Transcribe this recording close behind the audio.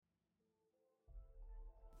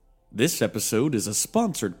This episode is a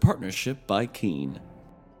sponsored partnership by Keen.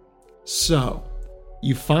 So,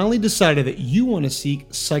 you finally decided that you want to seek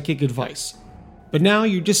psychic advice. But now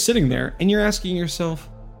you're just sitting there and you're asking yourself,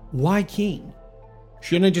 why Keen?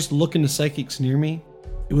 Shouldn't I just look into psychics near me?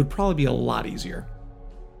 It would probably be a lot easier.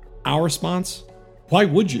 Our response? Why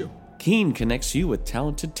would you? Keen connects you with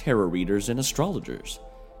talented tarot readers and astrologers.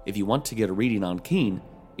 If you want to get a reading on Keen,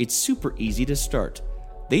 it's super easy to start.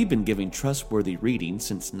 They've been giving trustworthy readings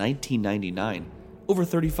since 1999, over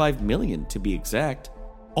 35 million to be exact.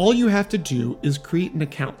 All you have to do is create an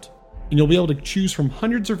account, and you'll be able to choose from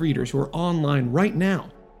hundreds of readers who are online right now.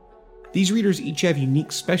 These readers each have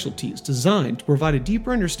unique specialties designed to provide a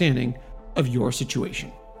deeper understanding of your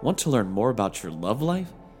situation. Want to learn more about your love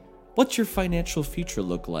life? What's your financial future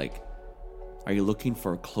look like? Are you looking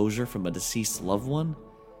for a closure from a deceased loved one?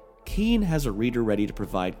 Keen has a reader ready to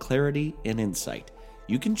provide clarity and insight.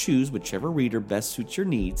 You can choose whichever reader best suits your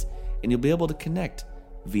needs, and you'll be able to connect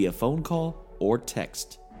via phone call or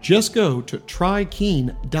text. Just go to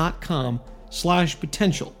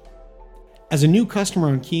trykeen.com/potential. As a new customer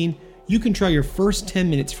on Keen, you can try your first 10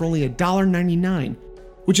 minutes for only $1.99,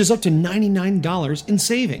 which is up to $99 in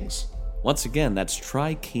savings. Once again, that's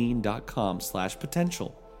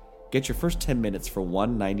trykeen.com/potential. Get your first 10 minutes for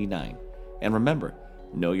 $1.99. And remember,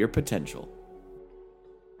 know your potential.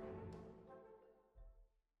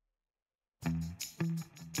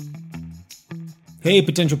 Hey,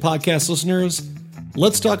 Potential Podcast listeners.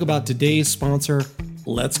 Let's talk about today's sponsor,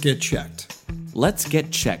 Let's Get Checked. Let's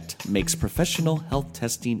Get Checked makes professional health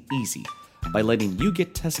testing easy by letting you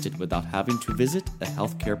get tested without having to visit a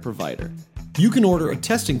healthcare provider. You can order a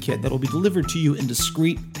testing kit that will be delivered to you in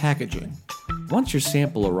discreet packaging. Once your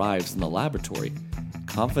sample arrives in the laboratory,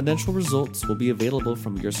 confidential results will be available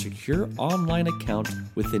from your secure online account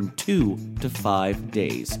within 2 to 5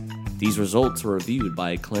 days. These results are reviewed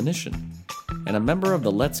by a clinician, and a member of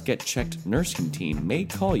the Let's Get Checked nursing team may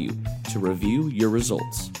call you to review your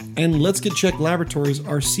results. And Let's Get Checked laboratories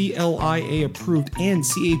are CLIA approved and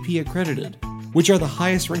CAP accredited, which are the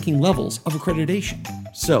highest ranking levels of accreditation.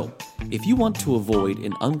 So, if you want to avoid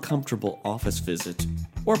an uncomfortable office visit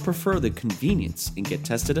or prefer the convenience and get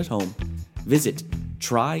tested at home, visit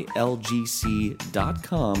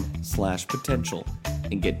trylgc.com/potential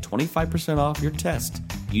and get 25% off your test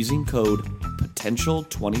using code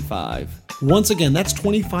POTENTIAL25. Once again, that's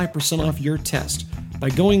 25% off your test by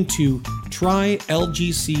going to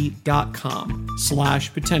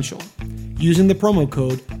trylgc.com/potential using the promo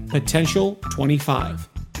code POTENTIAL25.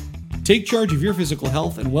 Take charge of your physical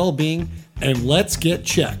health and well-being, and let's get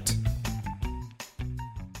checked.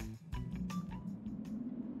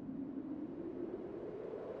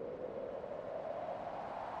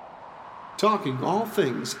 Talking all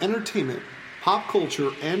things entertainment, pop culture,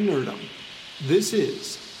 and nerdom. This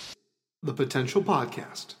is the Potential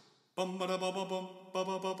Podcast.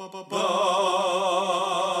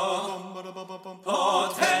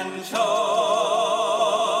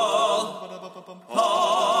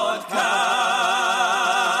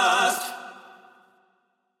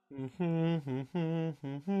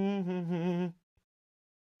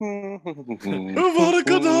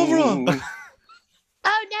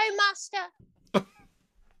 Oh no, master!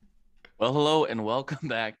 Well, hello and welcome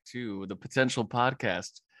back to the Potential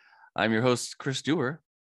Podcast. I'm your host, Chris Dewar,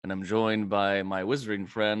 and I'm joined by my wizarding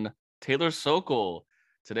friend, Taylor Sokol.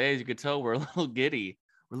 Today, as you can tell, we're a little giddy.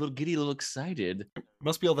 We're a little giddy, a little excited.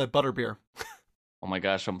 Must be all that butterbeer. Oh my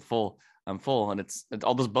gosh, I'm full, and it's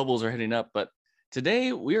all those bubbles are hitting up. But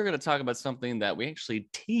today, we are going to talk about something that we actually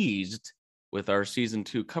teased with our Season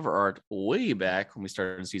 2 cover art way back when we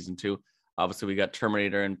started Season 2. Obviously, we got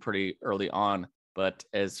Terminator in pretty early on. But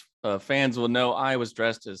as fans will know, I was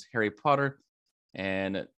dressed as Harry Potter,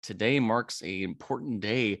 and today marks an important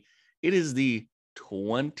day. It is the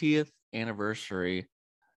 20th anniversary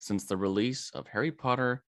since the release of Harry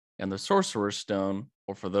Potter and the Sorcerer's Stone,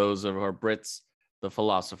 or for those of our Brits, the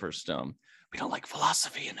Philosopher's Stone. We don't like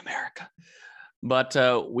philosophy in America. But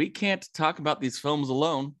we can't talk about these films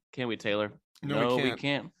alone, can we, Taylor? No, we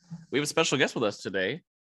can't. We have a special guest with us today,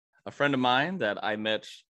 a friend of mine that I met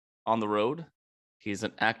on the road. He's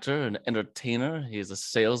an actor, an entertainer, he's a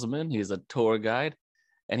salesman, he's a tour guide,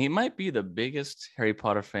 and he might be the biggest Harry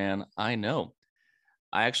Potter fan I know.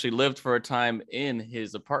 I actually lived for a time in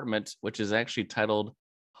his apartment, which is actually titled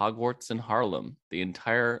Hogwarts in Harlem. The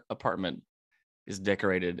entire apartment is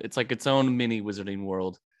decorated. It's like its own mini wizarding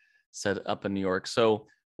world set up in New York. So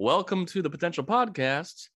welcome to the Potential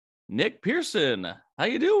Podcast, Nick Pearson. How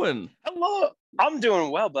you doing? Hello. I'm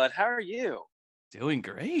doing well, bud. How are you? Doing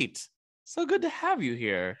great. So good to have you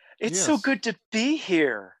here. It's so good to be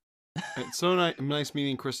here. It's so nice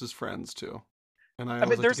meeting Chris's friends too. And I I always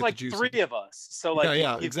mean, like to there's get the like juicy. three of us, so Yeah, like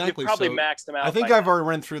yeah, you've exactly. probably So maxed them I out think by I've now. already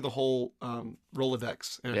run through the whole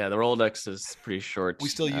Rolodex. Yeah, the Rolodex is pretty short. We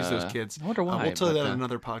still use those kids. I wonder We'll why, tell you but that in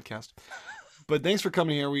another podcast. But thanks for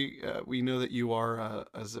coming here. We know that you are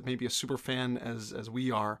as maybe a super fan as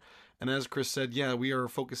we are, and as Chris said, yeah, we are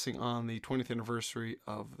focusing on the 20th anniversary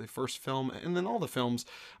of the first film, and then all the films.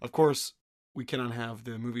 Of course, we cannot have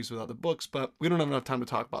the movies without the books, but we don't have enough time to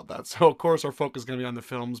talk about that. So of course, our focus is going to be on the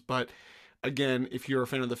films. But again, if you're a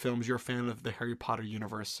fan of the films, you're a fan of the Harry Potter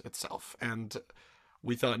universe itself, and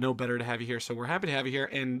we thought no better to have you here. So we're happy to have you here.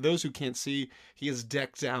 And those who can't see, he is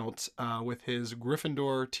decked out with his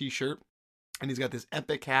Gryffindor T-shirt, and he's got this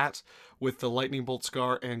epic hat with the lightning bolt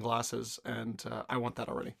scar and glasses, and I want that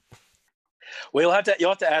already. Well, you'll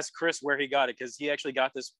have to ask Chris where he got it, because he actually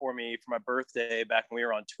got this for me for my birthday back when we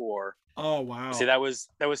were on tour. Oh wow! See, that was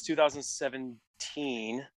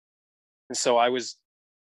 2017, and so I was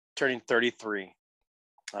turning 33.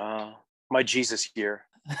 My Jesus year.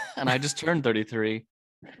 and I just turned 33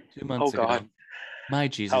 2 months Oh ago. God, My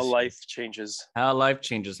Jesus. how life changes. How life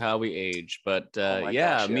changes, how we age. But Oh my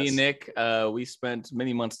yeah, gosh, me and yes. Nick, we spent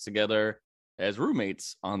many months together as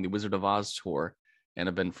roommates on the Wizard of Oz tour and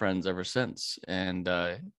have been friends ever since. And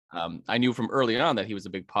I knew from early on that he was a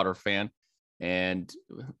big Potter fan. And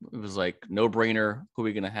it was like, no brainer. Who are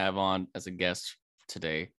we going to have on as a guest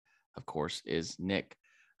today? Of course, is Nick.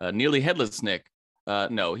 Nearly headless Nick.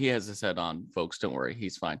 No, he has his head on, folks. Don't worry.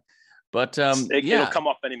 He's fine. But It'll come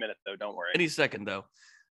off any minute, though. Don't worry. any second, though.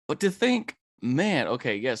 But to think, man,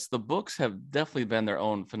 okay, yes, the books have definitely been their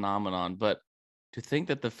own phenomenon, but to think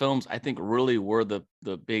that the films, I think, really were the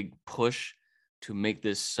big push to make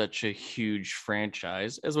this such a huge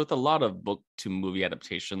franchise, as with a lot of book to movie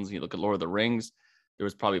adaptations. You look at Lord of the Rings, there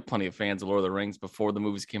was probably plenty of fans of Lord of the Rings before the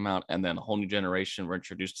movies came out, and then a whole new generation were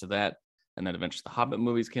introduced to that, and then eventually the Hobbit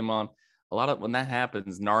movies came on. A lot of when that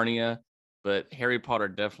happens, Narnia, but Harry Potter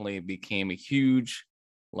definitely became a huge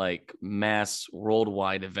like mass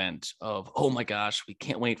worldwide event of, oh my gosh, we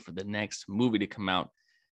can't wait for the next movie to come out,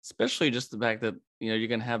 especially just the fact that you're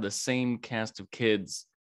going to have the same cast of kids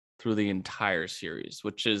through the entire series,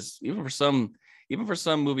 which is even for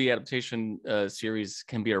some movie adaptation series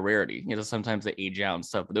can be a rarity. Sometimes they age out and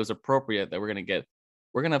stuff, but it was appropriate that we're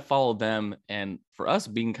going to follow them. And for us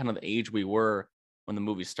being kind of the age we were when the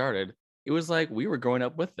movie started, it was like we were growing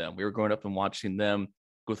up with them. We were growing up and watching them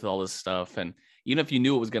go through all this stuff. And even if you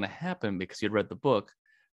knew it was going to happen because you'd read the book,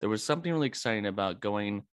 there was something really exciting about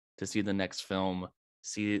going to see the next film.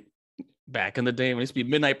 See it back in the day when it used to be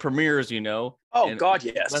midnight premieres, Oh and God,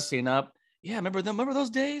 yes. dressing up. Yeah, remember them? Remember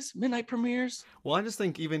those days? Midnight premieres? Well, I just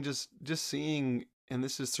think even just seeing, and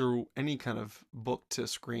this is through any kind of book to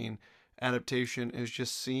screen adaptation, is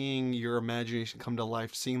just seeing your imagination come to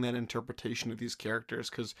life, seeing that interpretation of these characters.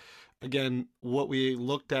 Because again, what we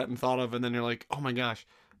looked at and thought of, and then you're like, oh my gosh,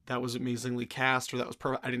 that was amazingly cast, or that was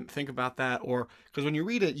perfect. I didn't think about that. Or because when you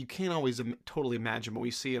read it, you can't always totally imagine, but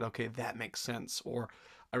we see it. Okay, that makes sense. Or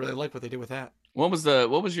I really like what they did with that. What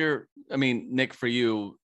was your? I mean, Nick, for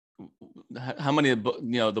you, how many of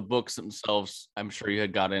the books themselves? I'm sure you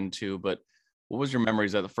had got into, but what was your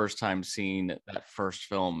memories of the first time seeing that first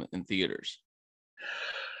film in theaters?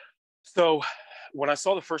 So when I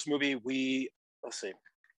saw the first movie, let's see,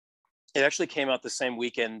 it actually came out the same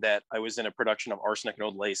weekend that I was in a production of Arsenic and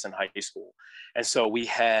Old Lace in high school. And so we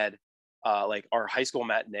had like our high school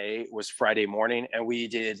matinee was Friday morning, and we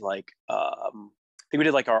did like I think we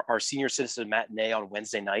did like our senior citizen matinee on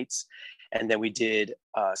Wednesday nights. And then we did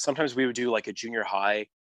sometimes we would do like a junior high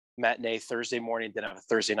matinee Thursday morning, then have a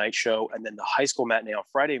Thursday night show, and then the high school matinee on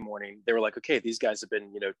Friday morning. They were like, okay, these guys have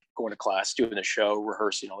been going to class, doing the show,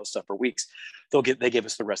 rehearsing all this stuff for weeks. They give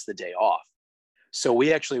us the rest of the day off. So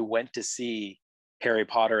we actually went to see Harry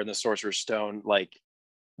Potter and the Sorcerer's Stone like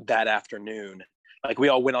that afternoon. Like we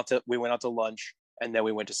went out to lunch, and then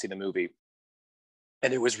we went to see the movie.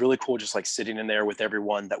 And it was really cool just like sitting in there with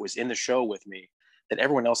everyone that was in the show with me, that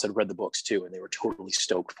everyone else had read the books too, and they were totally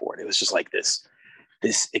stoked for it. It was just like this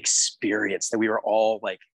experience that we were all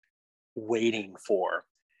like waiting for.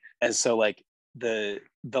 And so like the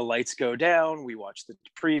lights go down, we watch the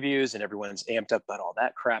previews, and everyone's amped up about all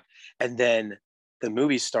that crap. And then the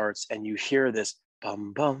movie starts, and you hear this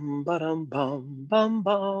bum bum ba-dum bum bum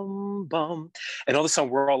bum bum, and all of a sudden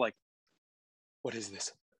we're all like, what is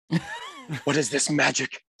this? What is this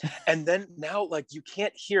magic? And then now like you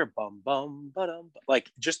can't hear bum bum ba-dum, like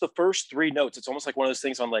just the first three notes. It's almost like one of those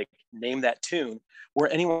things on like Name That Tune,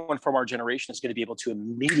 where anyone from our generation is going to be able to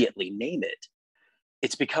immediately name it.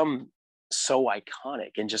 It's become so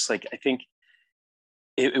iconic, and just like I think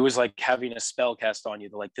it was like having a spell cast on you.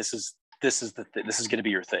 That like this is this is going to be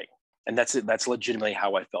your thing, and that's it. That's legitimately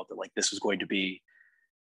how I felt, that like this was going to be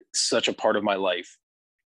such a part of my life.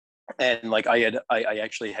 And like I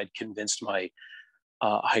actually had convinced my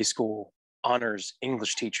high school honors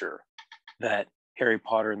English teacher that Harry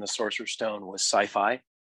Potter and the Sorcerer's Stone was sci-fi,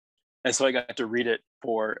 and so I got to read it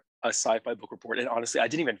for a sci-fi book report. And honestly, I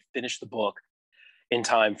didn't even finish the book in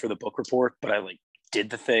time for the book report, but I like did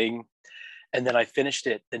the thing, and then I finished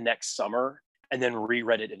it the next summer, and then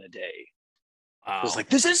reread it in a day. Wow. I was like,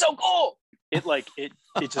 this is so cool.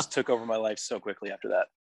 It just took over my life so quickly after that.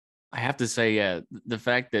 I have to say, yeah, the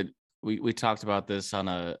fact that we talked about this on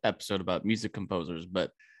a episode about music composers,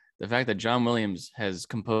 but the fact that John Williams has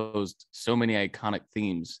composed so many iconic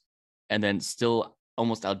themes and then still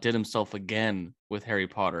almost outdid himself again with Harry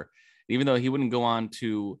Potter, even though he wouldn't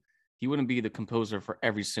be the composer for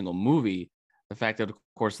every single movie. The fact that, of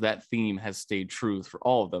course, that theme has stayed true for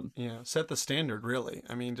all of them. Yeah, set the standard, really.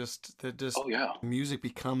 I mean, just Oh yeah, music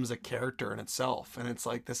becomes a character in itself, and it's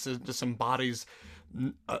like this is just embodies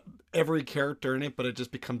every character in it, but it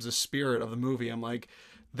just becomes the spirit of the movie. I'm like,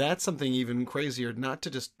 that's something even crazier, not to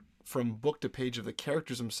just from book to page of the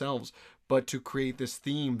characters themselves, but to create this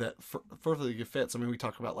theme that perfectly fits. I mean, we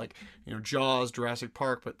talk about like, Jaws, Jurassic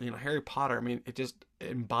Park, but Harry Potter. I mean, it just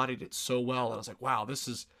embodied it so well, and I was like, wow, this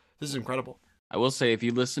is incredible. I will say, if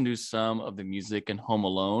you listen to some of the music in Home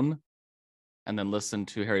Alone and then listen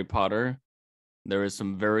to Harry Potter, there is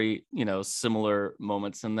some very, similar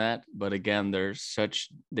moments in that. But again,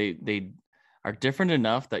 they are different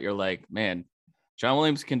enough that you're like, man, John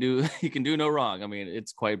Williams he can do no wrong. I mean,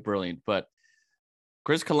 it's quite brilliant. But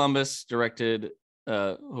Chris Columbus directed,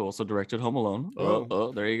 who also directed Home Alone.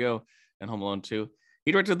 Oh, there you go. And Home Alone 2.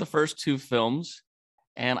 He directed the first two films.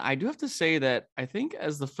 And I do have to say that I think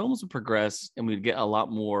as the films would progress and we'd get a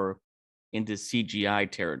lot more into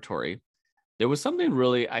CGI territory, there was something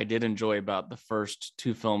really I did enjoy about the first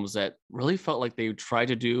two films that really felt like they tried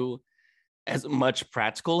to do as much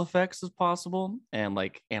practical effects as possible and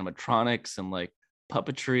like animatronics and like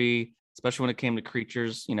puppetry, especially when it came to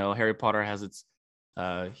creatures. Harry Potter has its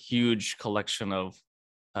huge collection of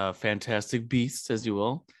fantastic beasts, as you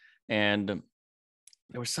will. And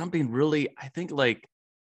there was something really, I think, like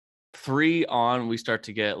 3 on, we start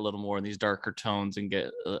to get a little more in these darker tones and get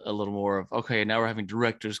a little more of, okay, now we're having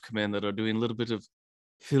directors come in that are doing a little bit of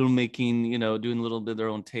filmmaking, doing a little bit of their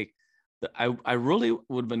own take. I really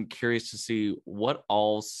would have been curious to see what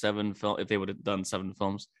all 7 if they would have done 7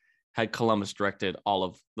 films, had Columbus directed all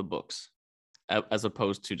of the books as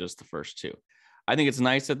opposed to just the first 2. I think it's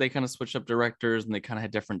nice that they kind of switched up directors and they kind of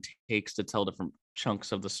had different takes to tell different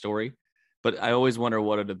chunks of the story. But I always wonder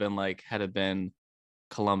what it'd have been like had it been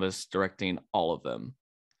Columbus directing all of them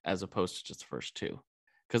as opposed to just the first 2,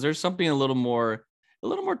 because there's something a little more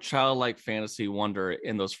childlike fantasy wonder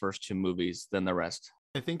in those first 2 movies than the rest.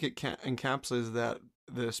 I think it encapsulates that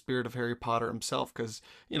the spirit of Harry Potter himself, because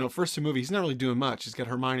first 2 movies he's not really doing much. He's got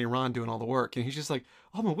Hermione and Ron doing all the work, and he's just like,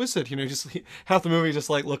 oh, I'm a wizard, just half the movie just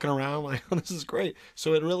like looking around like, oh, this is great.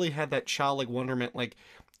 So it really had that childlike wonderment, like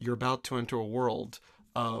you're about to enter a world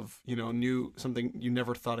of new, something you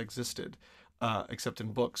never thought existed, except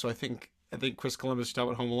in books. So I think Chris Columbus, talking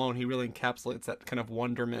about Home Alone, he really encapsulates that kind of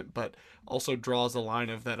wonderment, but also draws a line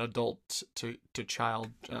of that adult to child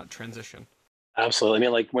transition. Absolutely. I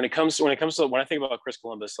mean, like when I think about Chris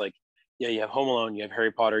Columbus, like, yeah, you have Home Alone, you have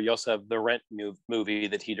Harry Potter, you also have the Rent movie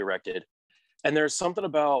that he directed, and there's something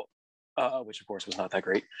about which of course was not that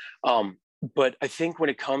great. But I think when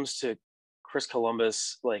it comes to Chris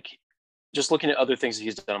Columbus, like just looking at other things that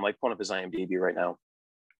he's done, I'm like pulling up his IMDb right now.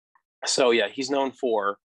 So yeah, he's known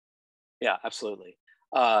for, yeah, absolutely.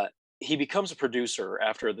 He becomes a producer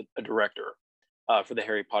after a director for the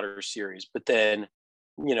Harry Potter series, but then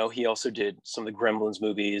he also did some of the Gremlins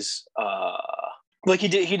movies. Like he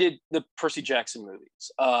did the Percy Jackson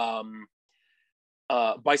movies,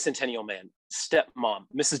 Bicentennial Man, Stepmom,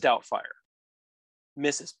 Mrs.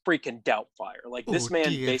 freaking Doubtfire. Like this man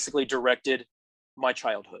basically directed my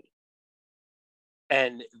childhood.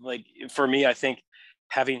 And like for me, I think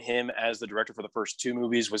having him as the director for the first 2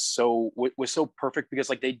 movies was so perfect, because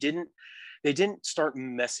like they didn't start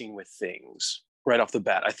messing with things right off the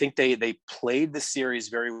bat. I think they played the series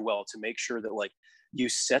very well to make sure that like you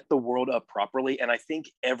set the world up properly. And I think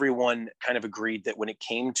everyone kind of agreed that when it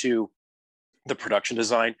came to the production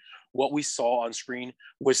design, what we saw on screen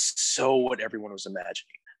was so what everyone was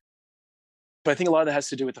imagining. But I think a lot of that has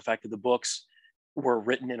to do with the fact that the books were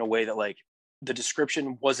written in a way that like the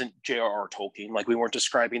description wasn't J.R.R. Tolkien. Like we weren't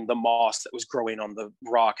describing the moss that was growing on the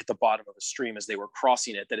rock at the bottom of the stream as they were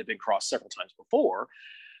crossing it, that had been crossed several times before.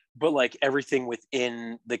 but like everything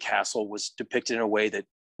within the castle was depicted in a way that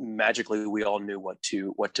magically we all knew what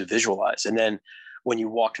to visualize. And then when you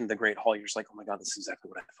walked into the Great Hall, you're just like, oh my God, this is exactly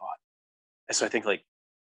what I thought. And so I think like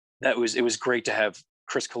it was great to have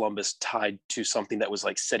Chris Columbus tied to something that was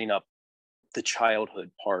like setting up the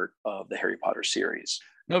childhood part of the Harry Potter series.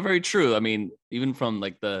 No, very true. I mean, even from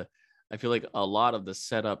like I feel like a lot of the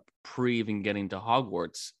setup pre even getting to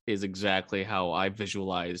Hogwarts is exactly how I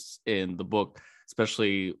visualized in the book,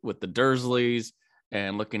 especially with the Dursleys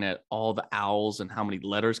and looking at all the owls and how many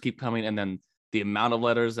letters keep coming, and then the amount of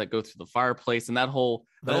letters that go through the fireplace, and that whole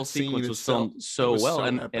sequence was filmed so well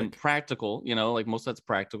so and practical. You know, like most of that's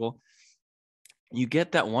practical. You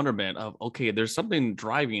get that wonderment of, okay, there's something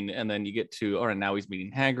driving, and then you get to, all right, now he's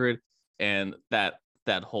meeting Hagrid, and that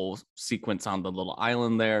whole sequence on the little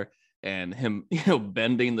island there, and him,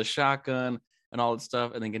 bending the shotgun and all that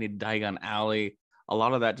stuff, and then getting Diagon Alley. A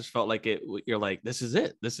lot of that just felt like it. You're like, this is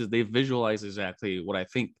it. They visualize exactly what I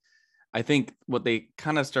think. I think what they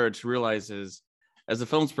kind of started to realize is, as the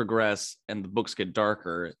films progress and the books get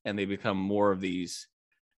darker and they become more of these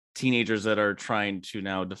teenagers that are trying to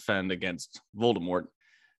now defend against Voldemort.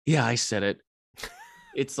 Yeah, I said it.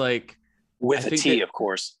 It's like with a T, of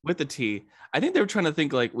course. With the T. I think they were trying to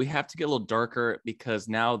think like, we have to get a little darker because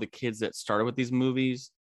now the kids that started with these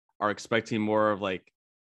movies are expecting more of like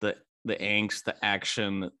the angst, the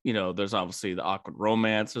action. There's obviously the awkward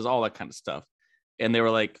romance. There's all that kind of stuff. And they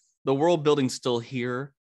were like, the world building's still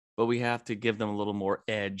here, but we have to give them a little more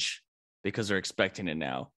edge because they're expecting it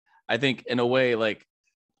now. I think in a way, like,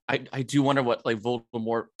 I do wonder what like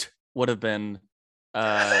Voldemort would have been.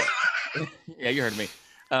 Yeah, you heard me.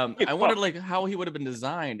 I wondered like how he would have been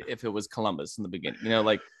designed if it was Columbus in the beginning.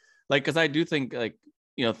 Because I do think like,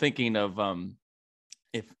 thinking of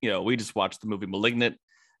if we just watched the movie *Malignant*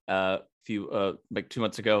 like 2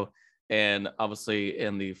 months ago, and obviously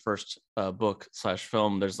in the first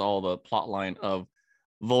book/film, there's all the plot line of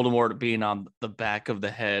Voldemort being on the back of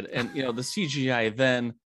the head, and the CGI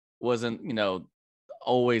then wasn't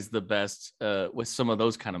always the best with some of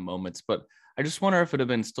those kind of moments, but I just wonder if it would have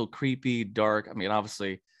been still creepy, dark. I mean,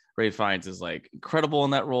 obviously Ralph Fiennes is like incredible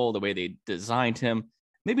in that role, the way they designed him,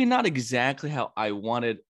 maybe not exactly how I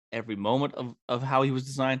wanted every moment of how he was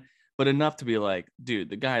designed, but enough to be like, dude,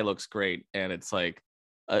 the guy looks great. And it's like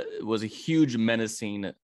it was a huge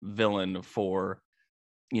menacing villain for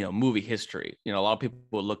movie history. A lot of people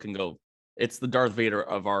will look and go, it's the Darth Vader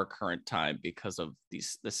of our current time because of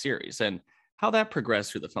the series and how that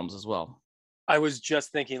progressed through the films as well. I was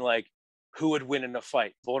just thinking like, who would win in a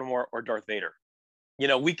fight, Voldemort or Darth Vader?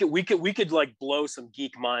 We could like blow some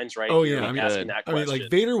geek minds right. Oh yeah, asking that question. I mean,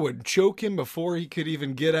 like Vader would choke him before he could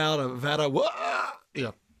even get out of Vada.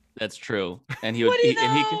 Yeah, that's true. And he would,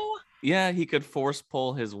 he could force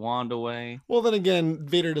pull his wand away. Well, then again,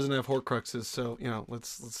 Vader doesn't have Horcruxes, so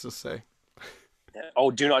let's just say. Yeah.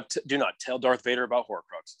 Oh, do not tell Darth Vader about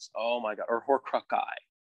Horcruxes. Oh my God, or Horcruxi.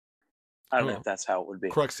 I don't know if that's how it would be.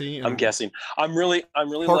 Cruxy. I'm guessing. I'm really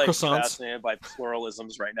like fascinated by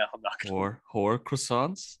pluralisms right now. I'm not gonna. Or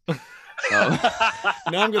croissants. Now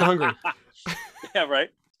I'm getting hungry. Yeah, right.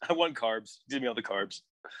 I want carbs. Give me all the carbs.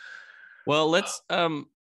 Well, let's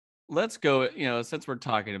go. Since we're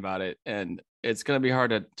talking about it, and it's gonna be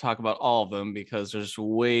hard to talk about all of them because there's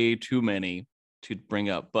way too many to bring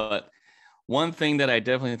up. But one thing that I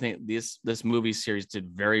definitely think this movie series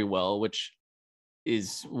did very well, which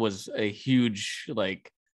was a huge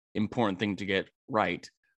like important thing to get right,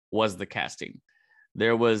 was the casting.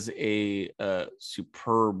 There was a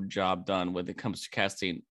superb job done when it comes to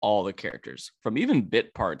casting all the characters, from even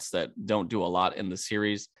bit parts that don't do a lot in the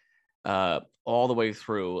series, all the way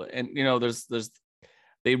through. And there's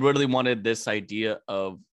they really wanted this idea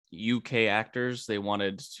of UK actors. They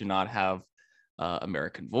wanted to not have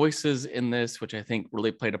American voices in this, which I think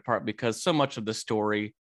really played a part because so much of the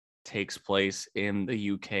story takes place in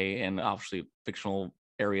the UK and obviously fictional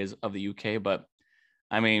areas of the UK. But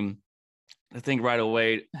I mean, I think right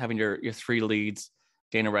away, having your three leads,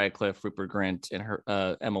 Dana Radcliffe, Rupert Grint, and her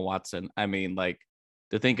Emma Watson. I mean, like,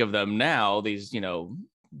 to think of them now, these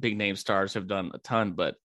big name stars have done a ton,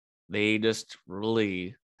 but they just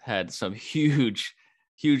really had some huge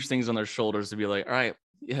things on their shoulders to be like, all right,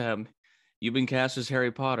 yeah, you've been cast as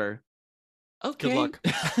Harry Potter. Okay. Good luck.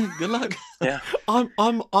 Good luck. Yeah.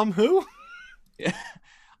 I'm who? Yeah.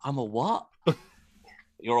 I'm a what?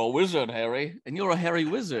 You're a wizard, Harry, and you're a hairy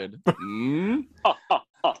wizard. Mm?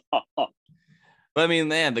 But I mean,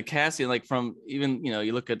 man, the casting, like from even,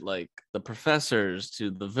 you look at like the professors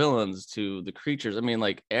to the villains to the creatures. I mean,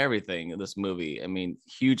 like everything in this movie. I mean,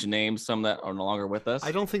 huge names, some that are no longer with us.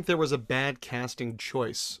 I don't think there was a bad casting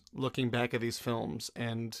choice looking back at these films.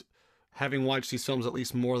 And having watched these films at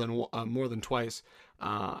least more than twice,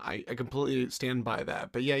 I completely stand by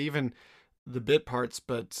that. But yeah, even the bit parts.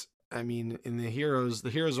 But I mean, in the heroes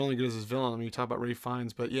are only good as his villain. I mean, you talk about Ray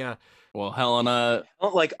Fiennes, but yeah, Well, Helena,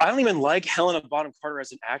 Like, I don't even like Helena Bonham Carter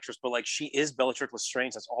as an actress, but like she is Bellatrix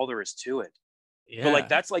Lestrange. That's all there is to it. But like yeah,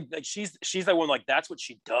 that's like she's that one, like that's what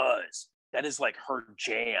she does. That is like her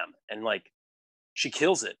jam. And like she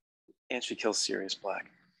kills it. And she kills Sirius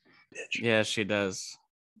Black. Bitch. yeah, she does.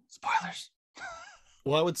 Spoilers.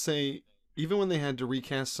 well, I would say even when they had to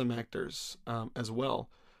recast some actors as well,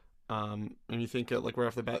 and you think like right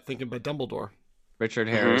off the bat, thinking about Dumbledore. Richard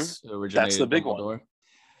Harris That's the originated big one. Dumbledore,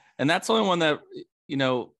 and that's the only one that you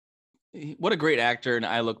know. What a great actor! And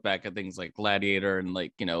I look back at things like Gladiator, and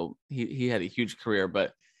like he had a huge career,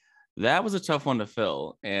 but that was a tough one to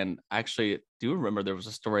fill. And I actually do remember there was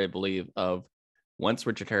a story, I believe, of once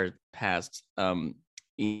Richard Harris passed, Ian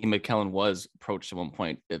McKellen was approached at one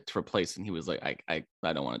point to replace, and he was like, I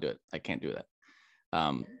don't want to do it. I can't do that.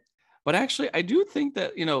 But actually, I do think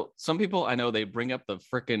that some people I know they bring up the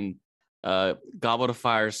freaking Goblet of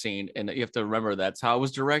Fire scene, and you have to remember that's how it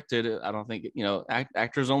was directed. I don't think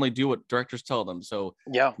actors only do what directors tell them. So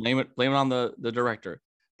Yeah. blame it on the director.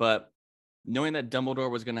 But knowing that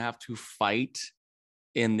Dumbledore was going to have to fight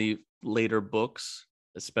in the later books,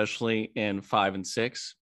 especially in 5 and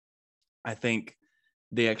 6, I think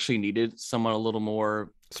they actually needed someone a little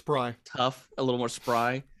more Spry, tough, a little more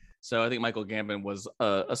spry. So I think Michael Gambon was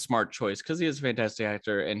a smart choice because he is a fantastic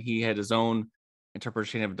actor and he had his own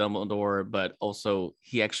interpretation of Dumbledore, but also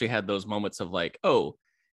he actually had those moments of like, oh,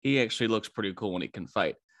 he actually looks pretty cool when he can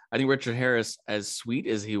fight. I think Richard Harris, as sweet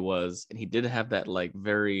as he was, and he did have that like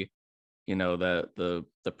very, the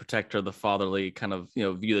protector, the fatherly kind of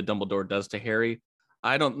view that Dumbledore does to Harry.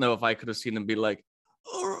 I don't know if I could have seen him be like,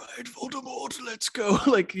 all right, Voldemort, let's go.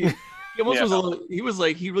 Like he almost was a little, he was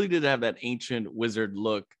like, he really did have that ancient wizard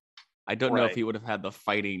look. I don't know if he would have had the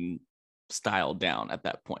fighting style down at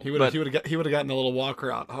that point. He would have gotten a little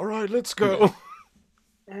walker out. All right, let's go.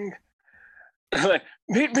 Like,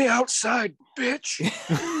 meet me outside, bitch.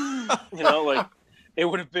 Like it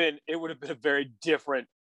would have been a very different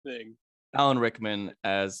thing. Alan Rickman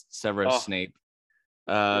as Severus Snape.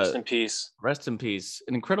 Rest in peace. Rest in peace.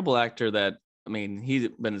 An incredible actor that, I mean, he's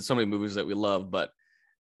been in so many movies that we love, but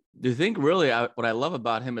do you think really what I love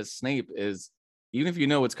about him as Snape is even if you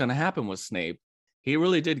know what's going to happen with Snape, he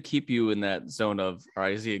really did keep you in that zone of, all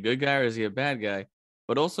right, is he a good guy or is he a bad guy?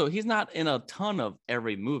 But also, he's not in a ton of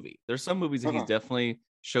every movie. There's some movies that he's definitely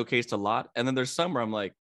showcased a lot. And then there's some where I'm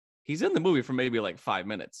like, he's in the movie for maybe like 5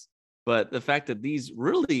 minutes. But the fact that these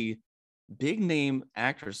really big name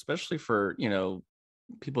actors, especially for,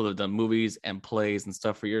 people that have done movies and plays and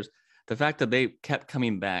stuff for years, the fact that they kept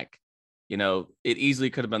coming back, it easily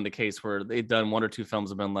could have been the case where they'd done 1 or 2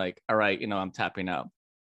 films and been like, all right, I'm tapping out.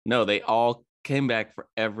 No, they all came back for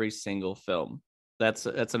every single film. That's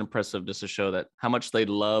an impressive, just to show that how much they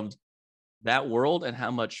loved that world and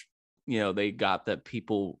how much, they got that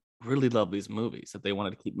people really love these movies that they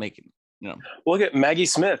wanted to keep making, Look at Maggie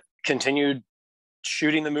Smith continued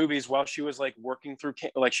shooting the movies while she was like working through,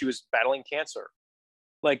 like she was battling cancer.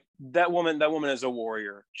 Like that woman is a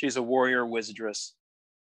warrior. She's a warrior wizardress.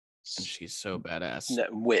 And she's so badass.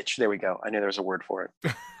 Witch. There we go. I knew there was a word for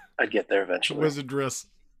it. I'd get there eventually. Wizardress.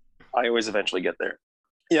 I always eventually get there.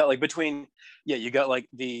 Yeah, like you got like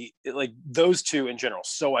those two in general,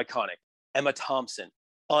 so iconic. Emma Thompson,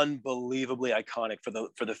 unbelievably iconic for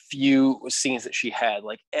the few scenes that she had.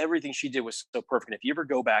 Like everything she did was so perfect. And if you ever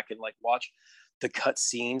go back and like watch the cut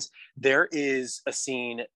scenes, there is a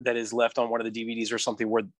scene that is left on one of the DVDs or something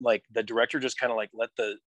where like the director just kind of like let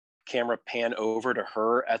the camera pan over to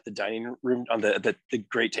her at the dining room on the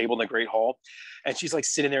great table in the great hall, and she's like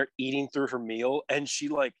sitting there eating through her meal, and she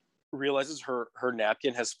like realizes her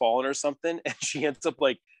napkin has fallen or something, and she ends up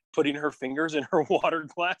like putting her fingers in her water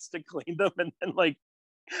glass to clean them, and then like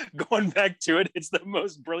going back to it. It's the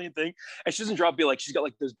most brilliant thing. And she doesn't drop be like, she's got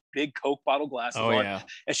like those big Coke bottle glasses on,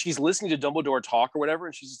 and she's listening to Dumbledore talk or whatever,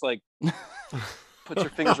 and she's just like puts her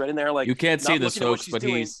fingers right in there, like, you can't see this, folks, but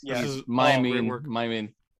doing. he's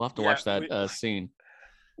miming. We'll have to watch that scene.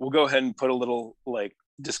 We'll go ahead and put a little like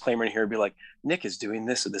disclaimer in here and be like, Nick is doing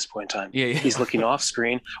this at this point in time. Yeah. He's looking off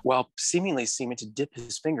screen while seemingly seeming to dip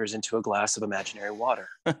his fingers into a glass of imaginary water.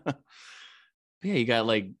 Yeah, you got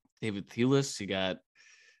like David Thewlis, you got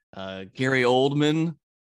Gary Oldman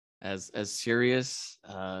as Sirius,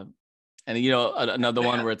 and another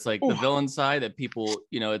one where it's like the villain side that people,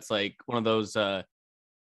 it's like one of those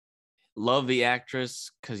love the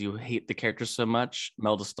actress because you hate the character so much,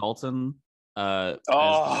 Melda Stalton as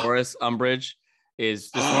Dolores Umbridge,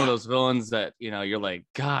 is just one of those villains that, you know, you're like,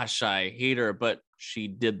 gosh, I hate her, but she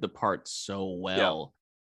did the part so well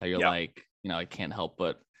that you're like, you know, I can't help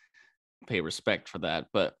but pay respect for that.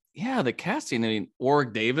 But yeah, the casting, I mean,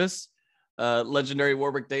 Warwick Davis, legendary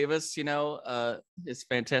Warwick Davis, you know, is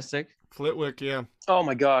fantastic. Flitwick, yeah. Oh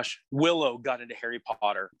my gosh, Willow got into Harry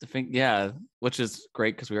Potter. I think, yeah, which is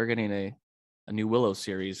great because we are getting a new Willow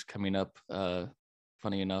series coming up.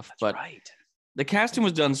 Funny enough, That's but right. the casting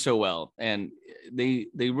was done so well, and they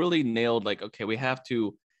really nailed, like, okay, we have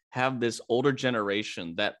to have this older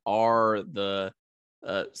generation that are the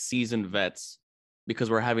seasoned vets, because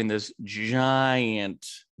we're having this giant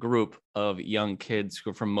group of young kids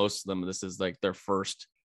who, for most of them, this is like their first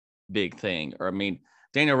big thing. Or I mean,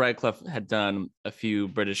 Daniel Radcliffe had done a few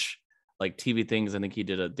British like TV things. I think he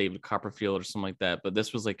did a David Copperfield or something like that, but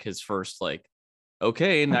this was like his first, like,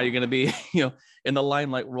 okay, now you're going to be, you know, in the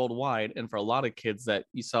limelight worldwide. And for a lot of kids that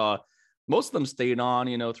you saw, most of them stayed on,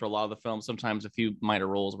 you know, through a lot of the films. Sometimes a few minor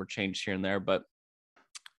roles were changed here and there, but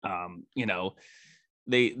you know,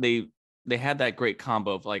 they had that great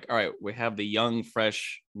combo of like, all right, we have the young,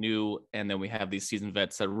 fresh, new, and then we have these seasoned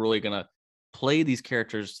vets that are really gonna play these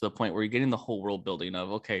characters to the point where you're getting the whole world building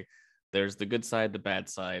of, okay, there's the good side, the bad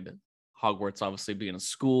side. Hogwarts obviously being a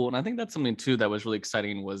school, and I think that's something too that was really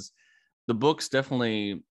exciting. Was the books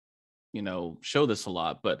definitely, you know, show this a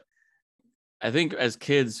lot, but I think as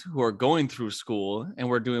kids who are going through school and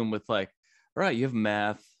we're doing with like, all right, you have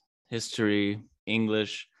math, history,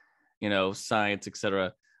 English, you know, science,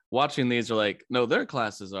 etc. Watching these are like, no, their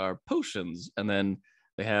classes are potions, and then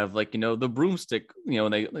they have like, you know, the broomstick, you know,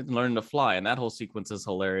 and they learn to fly, and that whole sequence is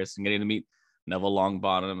hilarious. And getting to meet Neville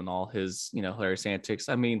Longbottom and all his, you know, hilarious antics.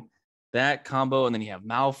 I mean, that combo, and then you have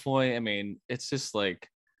Malfoy. I mean, it's just like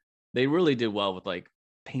they really did well with like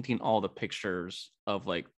painting all the pictures of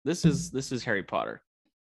like this is Harry Potter,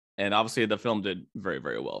 and obviously the film did very,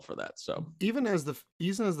 very well for that. So Even as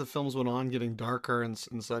the films went on, getting darker and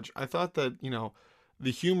such, I thought that, you know,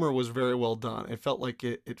 the humor was very well done. It felt like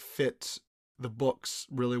it fit the books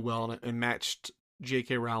really well, and it matched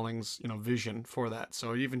J.K. Rowling's, you know, vision for that.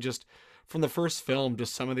 So even just from the first film,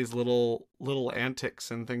 just some of these little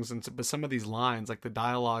antics and things, but some of these lines, like the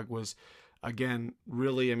dialogue was, again,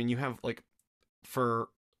 really. I mean, you have like, for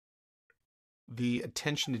the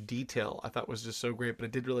attention to detail, I thought was just so great, but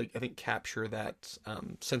it did really, I think, capture that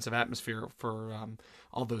sense of atmosphere for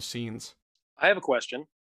all those scenes. I have a question.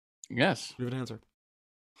 yes, You have an answer.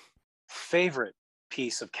 Favorite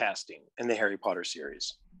piece of casting in the Harry Potter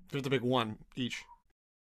series? There's the big one each.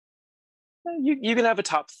 You can have a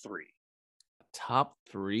top three. top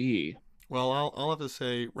three. Well, I'll have to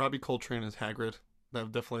say Robbie Coltrane as Hagrid.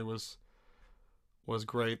 That definitely was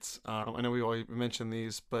great. I know we already mentioned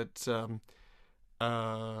these, but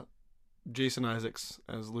Jason Isaacs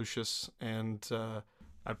as Lucius, and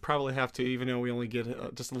I'd probably have to, even though we only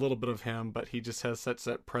get just a little bit of him, but he just has such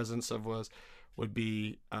that presence of would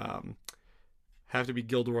be have to be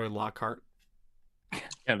Gilderoy Lockhart.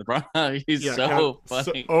 Yeah, he's Yeah, so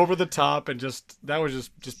funny, so over the top, and that was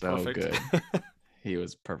just so perfect. good. He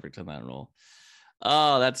was perfect in that role.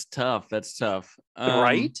 Oh, that's tough. That's tough.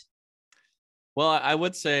 Right? Well, I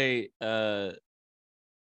would say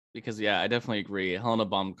because yeah, I definitely agree. Helena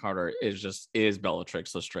Bonham Carter is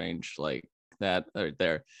Bellatrix Lestrange, like that right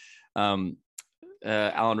there. Alan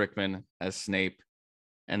Rickman as Snape,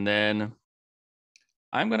 and then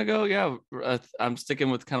I'm gonna go. Yeah, I'm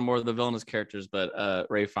sticking with kind of more of the villainous characters, but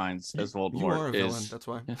Ray Fiennes as Voldemort You are a villain, is. that's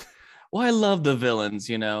why. Well, I love the villains.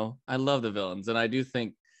 You know, I love the villains, and I do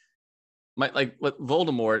think like with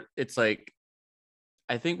Voldemort, it's like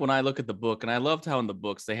I think when I look at the book, and I loved how in the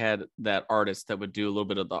books they had that artist that would do a little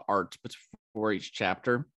bit of the art before each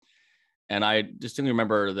chapter. And I distinctly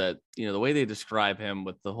remember that, you know, the way they describe him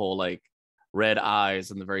with the whole like red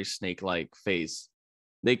eyes and the very snake-like face,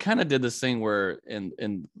 they kind of did this thing where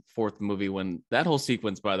in fourth movie, when that whole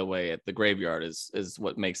sequence, by the way, at the graveyard is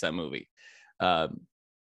what makes that movie.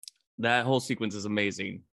 That whole sequence is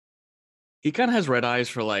amazing. He kind of has red eyes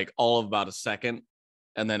for like all of about a second,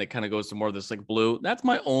 and then it kind of goes to more of this like blue. That's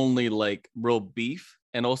my only like real beef.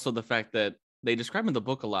 And also the fact that they describe in the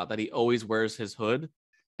book a lot that he always wears his hood,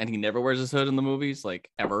 and he never wears his hood in the movies, like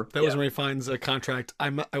ever. That was Ray Fiennes' contract. I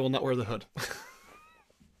will not wear the hood.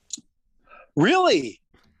 Really?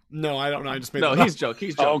 No, I don't know. I just made No, that he's up. joking.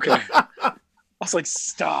 He's joking. Okay. I was like,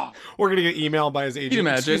 stop. We're gonna get emailed by his agent. Can you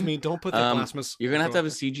imagine? Excuse me, don't put that blasphemous. You're gonna have to have a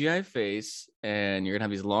CGI face, and you're gonna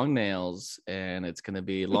have these long nails, and it's gonna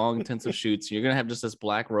be long, intensive shoots. You're gonna have just this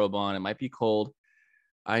black robe on. It might be cold.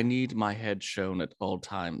 I need my head shown at all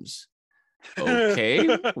times.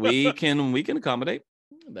 Okay, we can accommodate.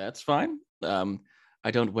 That's fine. I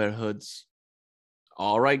don't wear hoods.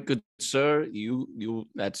 All right, good sir. You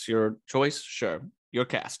that's your choice. Sure. Your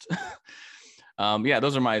cast. Yeah,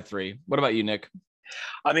 those are my three. What about you, Nick?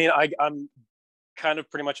 I mean, I'm kind of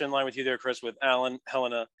pretty much in line with you there, Chris, with Alan,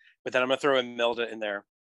 Helena, but then I'm gonna throw Imelda in there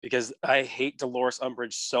because I hate Dolores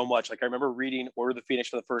Umbridge so much. Like I remember reading Order of the Phoenix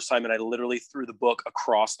for the first time, and I literally threw the book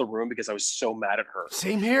across the room because I was so mad at her.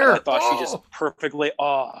 Same And here. I thought she just perfectly,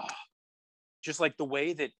 just like the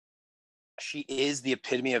way that she is the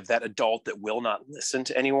epitome of that adult that will not listen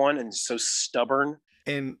to anyone and is so stubborn.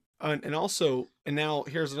 And also, and now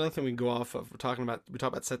here's another thing we can go off of. We talked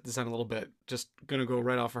about set design a little bit. Just gonna go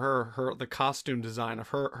right off of her the costume design of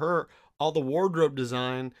her all the wardrobe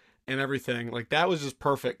design and everything. Like that was just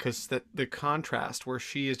perfect because the contrast where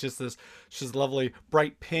she is just she's lovely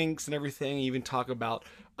bright pinks and everything. You even talk about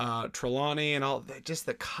Trelawney and all that. Just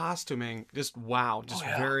the costuming, just wow, just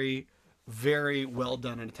very, very well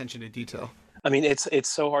done and attention to detail. I mean, it's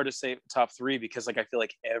so hard to say top three because like I feel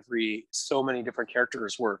like so many different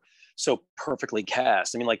characters were so perfectly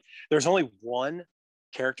cast. I mean, like there's only one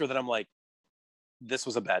character that I'm like, this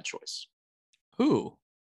was a bad choice. Who?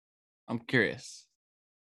 I'm curious.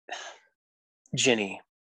 Ginny.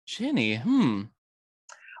 Ginny.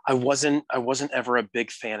 I wasn't ever a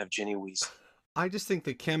big fan of Ginny Weasley. I just think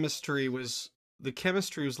the chemistry was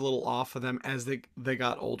a little off of them as they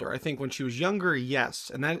got older. I think when she was younger,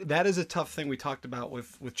 yes, and that is a tough thing we talked about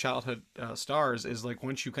with childhood stars is like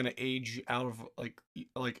once you kind of age out of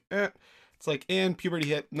it's like and puberty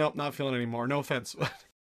hit, nope, not feeling anymore. No offense.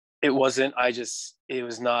 It wasn't. It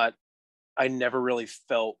was not. I never really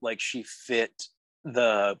felt like she fit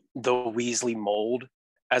the Weasley mold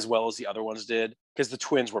as well as the other ones did because the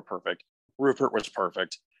twins were perfect. Rupert was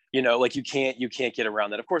perfect. You know, like you can't get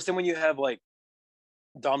around that. Of course, then when you have like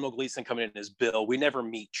Domhnall Gleeson coming in as Bill, we never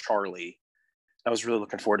meet Charlie. I was really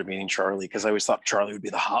looking forward to meeting Charlie because I always thought Charlie would be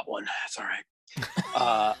the hot one. That's all right.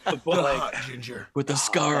 But like ginger with a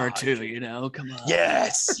scar or two, you know, come on.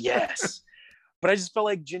 Yes. But I just felt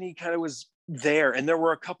like Ginny kind of was there. And there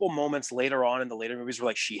were a couple moments later on in the later movies where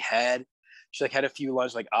like she had a few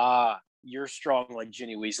lines like, you're strong like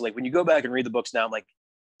Ginny Weasley. Like when you go back and read the books now, I'm like,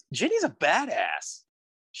 Ginny's a badass.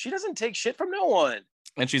 She doesn't take shit from no one.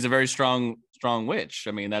 And she's a very strong witch.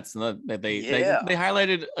 I mean, that's they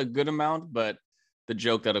highlighted a good amount, but the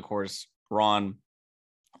joke that, of course, Ron,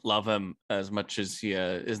 love him as much as he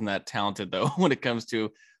isn't that talented though when it comes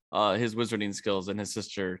to his wizarding skills, and his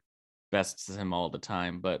sister bests him all the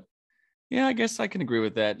time. But yeah, I guess I can agree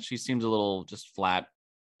with that. She seems a little just flat,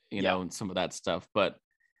 you know, and some of that stuff. But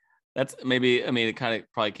that's maybe, I mean, it kind of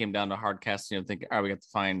probably came down to hard casting. You know, thinking, all right, we got to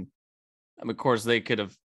find. I mean, of course, they could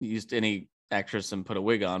have used any actress and put a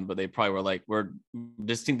wig on, but they probably were like, we're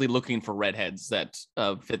distinctly looking for redheads that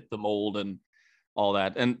fit the mold and all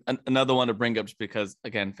that. And another one to bring up, just because,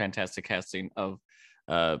 again, fantastic casting of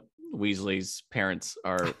Weasley's parents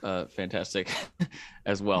are fantastic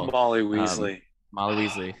as well. Molly Weasley. Molly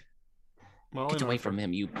Weasley. Molly Get away from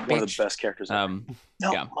him, you bitch. One of the best characters ever.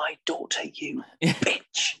 Not my daughter, you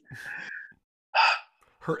bitch.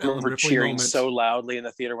 Her I remember cheering so loudly in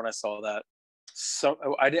the theater when I saw that. So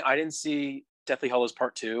I didn't see Deathly Hallows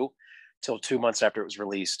Part 2 till 2 months after it was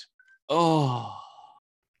released. Oh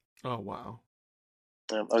wow.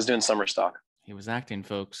 I was doing summer stock. He was acting,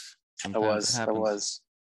 folks. I was.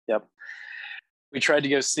 Yep. We tried to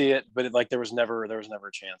go see it, but there was never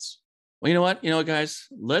a chance. Well, you know what, guys?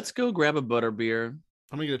 Let's go grab a butterbeer.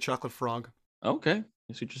 I'm gonna get a chocolate frog. Okay,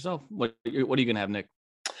 you suit yourself. What are you gonna have, Nick?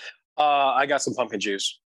 I got some pumpkin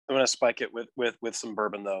juice. I'm gonna spike it with some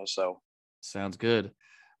bourbon though. So sounds good.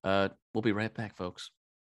 We'll be right back, folks.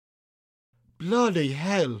 Bloody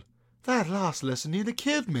hell! That last lesson nearly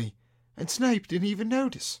killed me, and Snape didn't even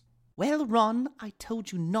notice. Well, Ron, I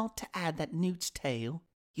told you not to add that newt's tale.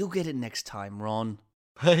 You'll get it next time, Ron.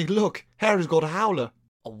 Hey, look, Harry's got a howler.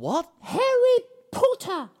 A what? Harry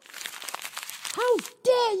Potter! How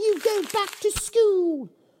dare you go back to school?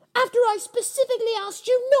 After I specifically asked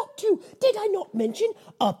you not to, did I not mention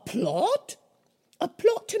a plot? A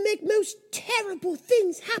plot to make most terrible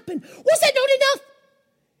things happen. Was that not enough?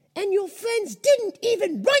 And your friends didn't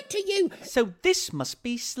even write to you. So this must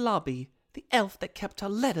be Slobby, the elf that kept our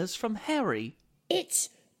letters from Harry. It's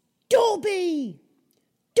Dobby.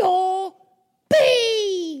 Dobby!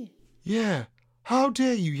 Yeah, how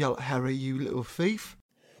dare you yell at Harry, you little thief?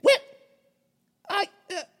 Well,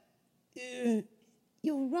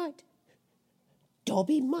 you're right.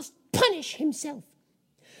 Dobby must punish himself.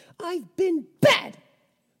 I've been bad.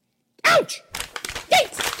 Ouch!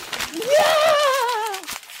 Yates! Yeah!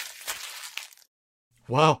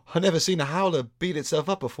 Wow, I never seen a howler beat itself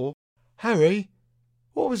up before. Harry,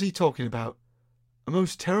 what was he talking about? A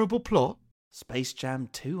most terrible plot? Space Jam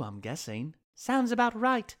 2, I'm guessing. Sounds about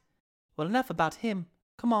right. Well, enough about him.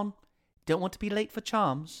 Come on. Don't want to be late for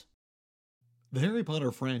charms. The Harry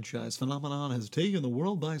Potter franchise phenomenon has taken the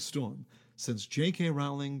world by storm since J.K.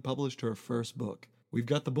 Rowling published her first book. We've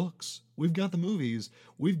got the books, we've got the movies,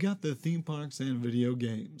 we've got the theme parks and video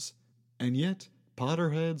games. And yet,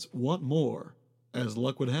 Potterheads want more. As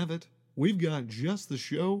luck would have it, we've got just the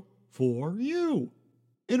show for you.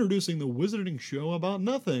 Introducing the wizarding show about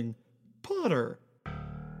nothing, Potter.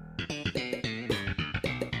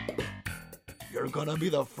 You're gonna be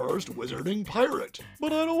the first wizarding pirate.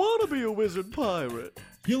 But I don't want to be a wizard pirate.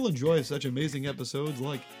 You'll enjoy such amazing episodes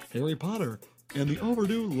like Harry Potter and the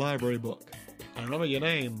overdue library book. I remember your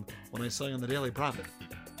name when I saw you in the Daily Prophet.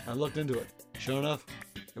 I looked into it. Sure enough,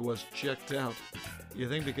 it was checked out. You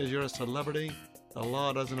think because you're a celebrity, the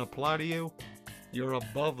law doesn't apply to you? You're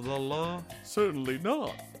above the law? Certainly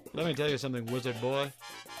not. Let me tell you something, wizard boy.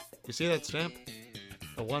 You see that stamp?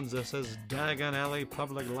 The ones that says Diagon Alley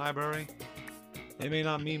Public Library? They may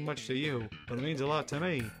not mean much to you, but it means a lot to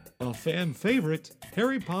me. A fan favorite,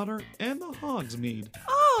 Harry Potter and the Hogsmeade.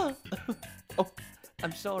 Ah! Oh,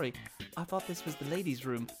 I'm sorry. I thought this was the ladies'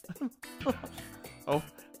 room. Oh,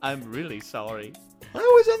 I'm really sorry. I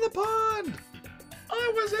was in the pond!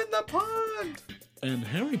 I was in the pond! And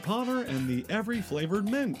Harry Potter and the Every Flavored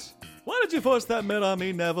Mint. Why did you force that mint on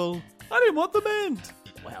me, Neville? I didn't want the mint.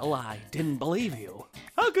 Well, I didn't believe you.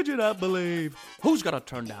 How could you not believe? Who's gonna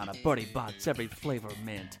turn down a Bertie Bott's Every Flavor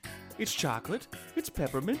Mint? It's chocolate, it's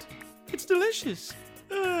peppermint, it's delicious.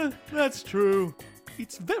 That's true.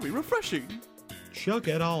 It's very refreshing. Check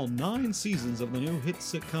out all 9 seasons of the new hit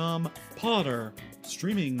sitcom Potter,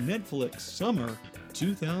 streaming Netflix summer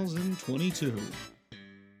 2022.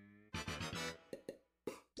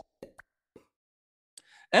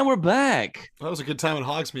 And we're back. That was a good time at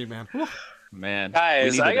Hogsmeade, man. Man.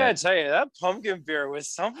 Guys, I gotta that. tell you, that pumpkin beer was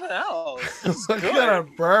something else. What kind of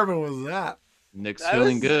bourbon was that? Nick's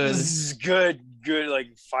feeling good. This is good,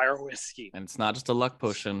 like fire whiskey. And it's not just a luck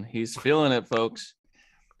potion. He's feeling it, folks.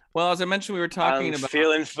 Well, as I mentioned, we were talking about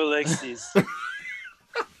feeling Felixes.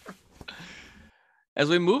 As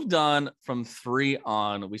we moved on from 3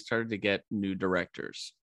 on, we started to get new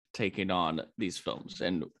directors taking on these films,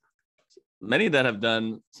 and many that have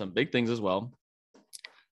done some big things as well.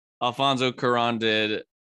 Alfonso Cuarón did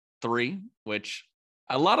 3, which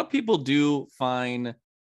a lot of people do find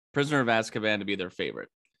Prisoner of Azkaban to be their favorite.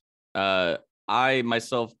 I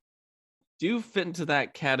myself do fit into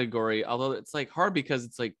that category, although it's like hard because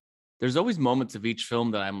it's like there's always moments of each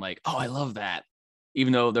film that I'm like, oh, I love that.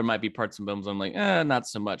 Even though there might be parts of films I'm like, not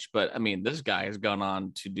so much. But I mean, this guy has gone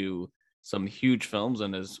on to do some huge films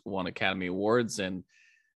and has won Academy Awards. And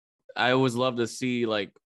I always love to see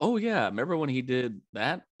like, oh yeah, remember when he did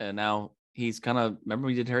that? And now he's kind of, remember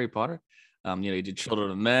when he did Harry Potter? He did Children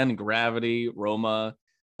of Men, Gravity, Roma.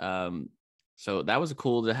 So that was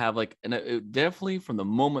cool to have like, and it definitely from the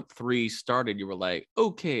moment 3 started, you were like,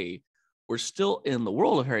 okay, we're still in the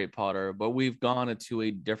world of Harry Potter, but we've gone into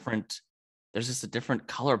there's just a different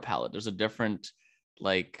color palette. There's a different,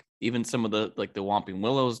 like even some of the, like the Whomping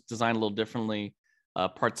Willow's designed a little differently.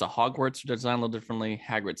 Parts of Hogwarts are designed a little differently.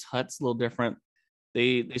 Hagrid's hut's a little different.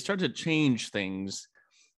 They started to change things.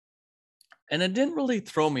 And it didn't really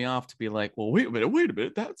throw me off to be like, well, wait a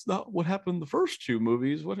minute. That's not what happened in the first 2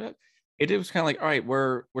 movies. It was kind of like, all right,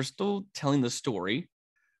 we're still telling the story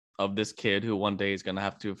of this kid who one day is going to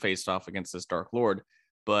have to face off against this Dark Lord,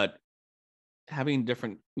 but having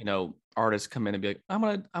different, artists come in and be like, I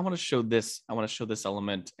want to show this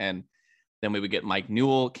element. And then we would get Mike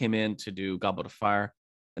Newell came in to do Goblet of Fire.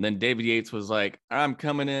 And then David Yates was like, I'm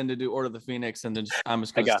coming in to do Order of the Phoenix. And then I'm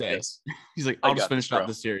just going to stay. He's like, I'll just finish up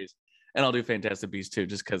the series. And I'll do Fantastic Beasts too,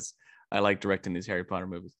 just because I like directing these Harry Potter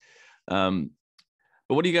movies. But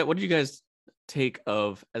what did you guys take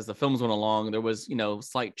of as the films went along? There was,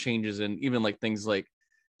 slight changes and even like things like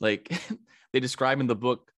they describe in the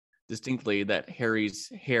book distinctly that Harry's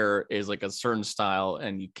hair is like a certain style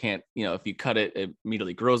and you can't, if you cut it, it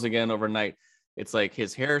immediately grows again overnight. It's like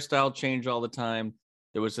his hairstyle changed all the time.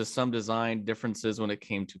 There was just some design differences when it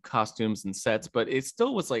came to costumes and sets, but it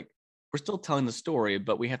still was like, we're still telling the story,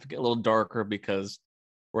 but we have to get a little darker because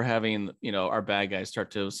we're having, our bad guys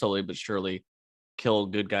start to slowly but surely kill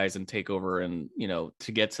good guys and take over and,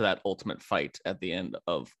 to get to that ultimate fight at the end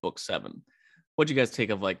of book 7. What'd you guys take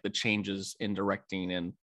of like the changes in directing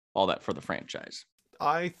and all that for the franchise?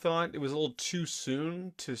 I thought it was a little too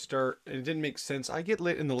soon to start. It didn't make sense. I get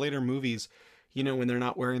lit in the later movies, when they're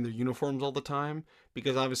not wearing their uniforms all the time,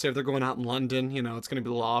 because obviously if they're going out in London, it's going to be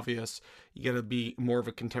a little obvious. You got to be more of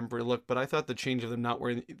a contemporary look. But I thought the change of them not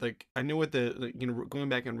wearing, like, I knew what going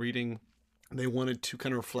back and reading they wanted to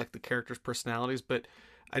kind of reflect the characters' personalities, but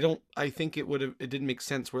I think it didn't make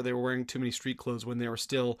sense where they were wearing too many street clothes when they were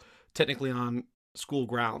still technically on school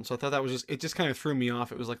grounds. So I thought it just kind of threw me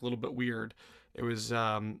off. It was like a little bit weird. It was,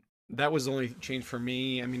 that was the only change for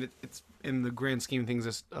me. I mean, it's in the grand scheme of things,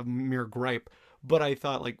 it's a mere gripe, but I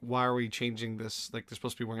thought, like, why are we changing this? Like, they're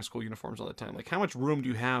supposed to be wearing school uniforms all the time. Like, how much room do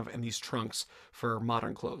you have in these trunks for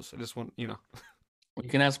modern clothes? I just want, you know. You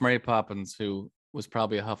can ask Mary Poppins, who was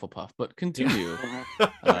probably a Hufflepuff, but continue,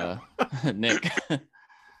 Nick.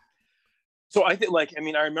 So I think, like, I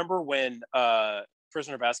mean, I remember when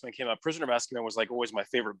Prisoner of Azkaban came out. Prisoner of Azkaban was like always my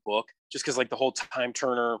favorite book, just because like the whole time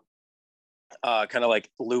turner kind of like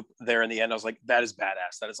loop there in the end. I was like, that is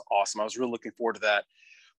badass. That is awesome. I was really looking forward to that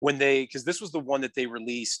because this was the one that they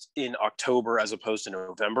released in October as opposed to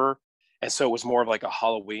November, and so it was more of like a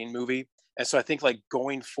Halloween movie. And so I think like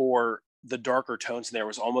going for the darker tones in there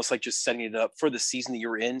was almost like just setting it up for the season that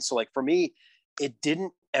you're in. So like for me, it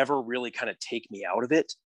didn't ever really kind of take me out of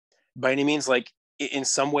it by any means. Like in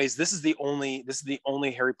some ways, this is the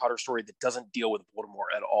only Harry Potter story that doesn't deal with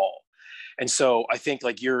Voldemort at all. And so I think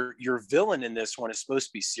like your villain in this one is supposed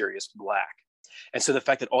to be Sirius Black. And so the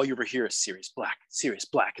fact that all you ever hear is Sirius Black,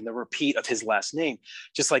 and the repeat of his last name,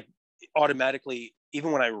 just like automatically,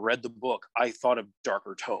 even when I read the book, I thought of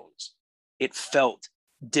darker tones. It felt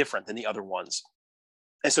different than the other ones.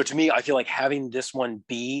 And so to me, I feel like having this one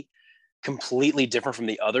be completely different from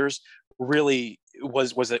the others really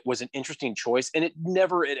was an interesting choice. And it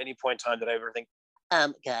never at any point in time did I ever think,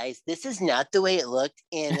 guys, this is not the way it looked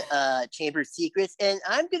in Chamber of Secrets, and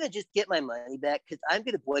I'm gonna just get my money back because I'm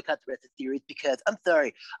gonna boycott the rest of the series because I'm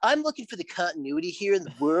sorry, I'm looking for the continuity here in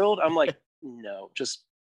the world. I'm like, no, just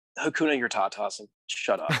Hakuna your tatas and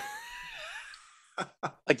shut up.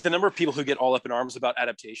 Like the number of people who get all up in arms about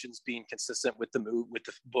adaptations being consistent with the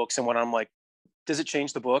books, and when I'm like, does it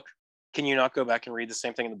change the book? Can you not go back and read the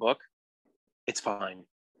same thing in the book? It's fine.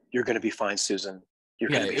 You're going to be fine, Susan.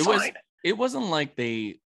 You're going to be fine. It wasn't like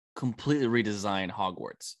they completely redesigned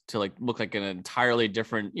Hogwarts to like look like an entirely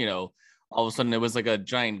different, all of a sudden it was like a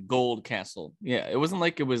giant gold castle. Yeah, it wasn't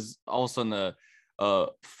like it was all of a sudden a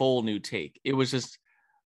full new take. It was just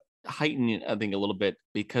heightening, I think, a little bit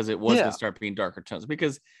because it was going to start being darker tones.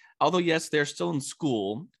 Because although, yes, they're still in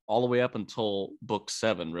school all the way up until book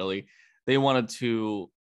 7, really, they wanted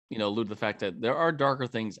to, allude to the fact that there are darker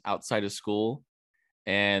things outside of school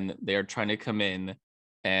and they're trying to come in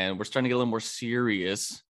and we're starting to get a little more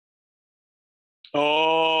serious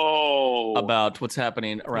about what's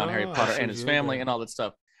happening around Harry Potter and his family and all that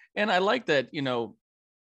stuff. And I like that,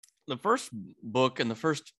 the first book and the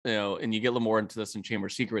first, and you get a little more into this in Chamber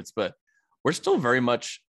of Secrets, but we're still very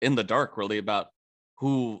much in the dark, really, about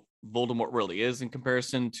who Voldemort really is in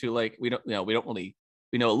comparison to like, we know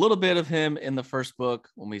a little bit of him in the first book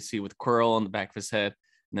when we see with Quirrell on the back of his head.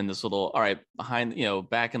 And then this little, all right, behind,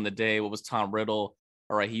 back in the day, what was Tom Riddle?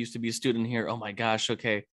 All right, he used to be a student here. Oh my gosh,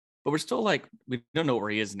 okay. But we're still like, we don't know where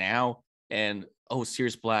he is now. And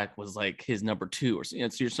Sirius Black was like his number 2 or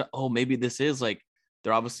Sirius, maybe this is like,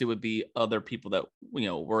 there obviously would be other people that,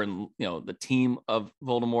 were in, the team of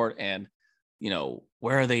Voldemort and,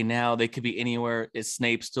 where are they now? They could be anywhere. Is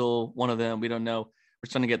Snape still one of them? We don't know. We're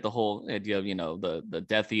starting to get the whole idea of, the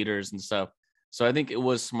Death Eaters and stuff. So I think it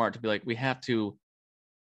was smart to be like, we have to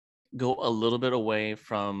go a little bit away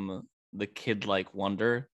from the kid-like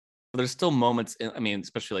wonder. But there's still moments,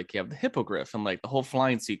 especially like you have the hippogriff and like the whole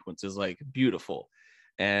flying sequence is like beautiful.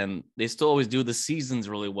 And they still always do the seasons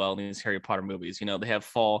really well in these Harry Potter movies. They have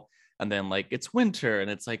fall and then like it's winter and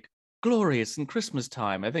it's like glorious and Christmas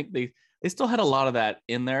time. I think they still had a lot of that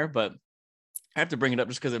in there, but I have to bring it up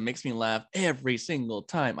just because it makes me laugh every single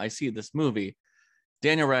time I see this movie.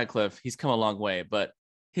 Daniel Radcliffe, he's come a long way, but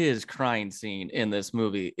his crying scene in this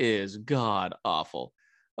movie is god awful.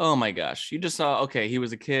 Oh my gosh. You just saw, okay, he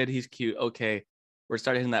was a kid. He's cute. Okay, we're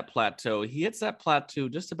starting hitting that plateau. He hits that plateau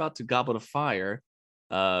just about to Goblet of Fire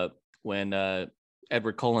when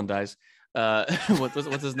Edward Cullen dies.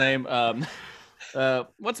 What's his name?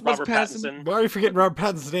 What's Pattinson? Why are you forgetting Robert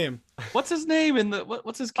Pattinson's name? What's his name in the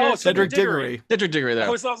what's his character? Cedric Diggory. Cedric Diggory. There. I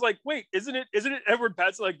was like, wait, isn't it Edward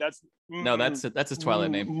Pattinson? Like that's no, that's his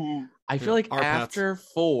Twilight name. I feel like after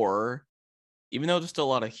 4, even though there's still a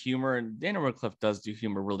lot of humor, and Daniel Radcliffe does do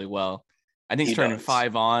humor really well. I think starting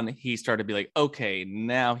 5 on, he started to be like, okay,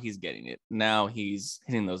 now he's getting it. Now he's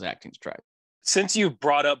hitting those acting strides. Since you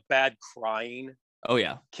brought up bad crying, oh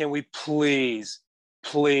yeah, can we please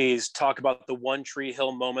talk about the One Tree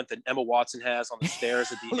Hill moment that Emma Watson has on the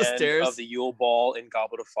stairs at the end of the Yule Ball in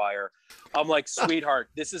Goblet of Fire? I'm like, sweetheart,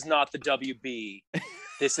 this is not the WB.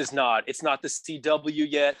 This is not. It's not the CW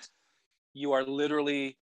yet. You are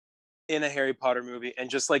literally in a Harry Potter movie, and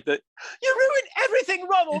just like you ruined everything,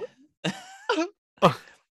 Ronald.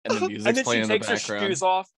 And the music's And then playing she in the takes her background. shoes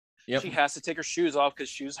off. Yep. She has to take her shoes off because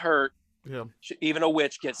shoes hurt. Yeah. Even a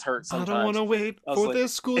witch gets hurt I sometimes. don't want to wait for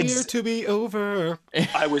this school year to be over.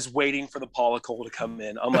 I was waiting for the Pollicle to come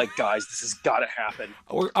in. I'm like, guys, this has got to happen.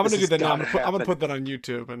 I'm going to do that now. I'm going to put that on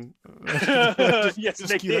YouTube and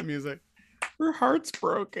just cue that music. Her heart's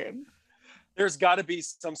broken. There's got to be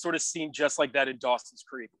some sort of scene just like that in Dawson's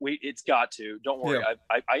Creek. It's got to. Don't worry.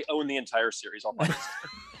 Yeah. I own the entire series on my list.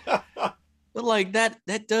 But like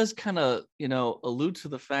that does kind of, allude to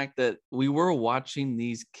the fact that we were watching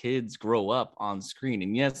these kids grow up on screen.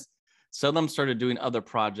 And yes, some of them started doing other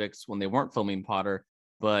projects when they weren't filming Potter,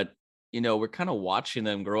 but we're kind of watching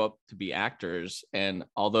them grow up to be actors. And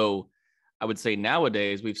although I would say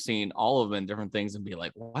nowadays we've seen all of them in different things and be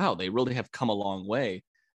like, wow, they really have come a long way.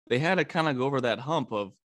 They had to kind of go over that hump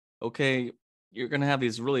of, okay, you're going to have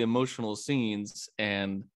these really emotional scenes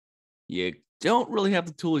and you don't really have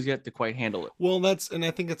the tools yet to quite handle it. Well, and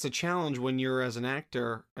I think it's a challenge when you're as an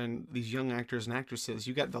actor and these young actors and actresses,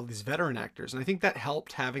 you got all these veteran actors. And I think that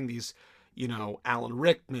helped having these, Alan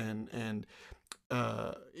Rickman and,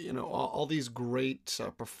 all these great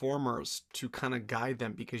performers to kind of guide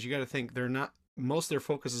them, because you got to think most of their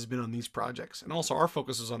focus has been on these projects. And also our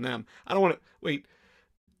focus is on them. I don't want to wait.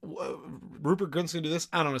 Rupert Grint's gonna do this.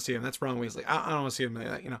 I don't want to see him. That's Ron Weasley. I don't want to see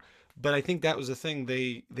him. But I think that was the thing.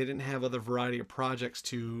 They didn't have other variety of projects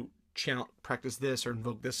to practice this or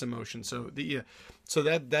invoke this emotion. So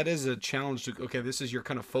that is a challenge to, okay, this is your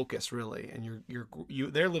kind of focus really, and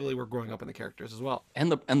they're literally were growing up in the characters as well.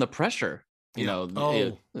 And the pressure,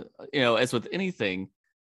 as with anything,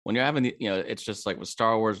 when you're having it's just like with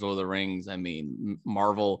Star Wars, Lord of the Rings. I mean,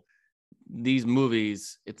 Marvel. These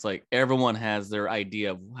movies, it's like everyone has their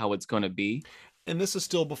idea of how it's going to be. And this is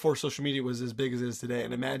still before social media was as big as it is today.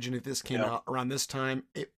 And imagine if this came out around this time,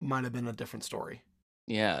 it might have been a different story.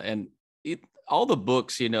 Yeah. And all the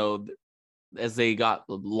books, as they got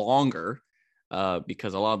longer,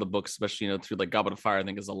 because a lot of the books, especially, through like Goblet of Fire, I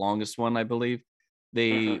think is the longest one, I believe.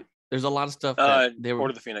 There's a lot of stuff that they were.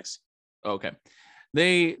 Order of the Phoenix. Okay.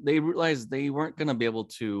 They realized they weren't going to be able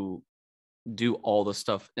to do all the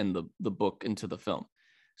stuff in the book into the film,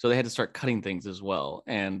 so they had to start cutting things as well.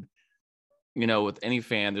 And with any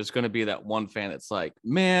fan, there's going to be that one fan that's like,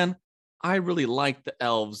 man, I really like the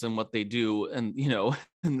elves and what they do, and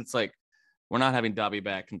and it's like, we're not having Dobby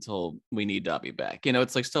back until we need Dobby back.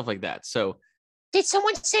 It's like stuff like that. So did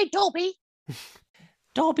someone say Dobby?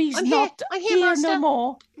 Dobby's I'm here, here Master. no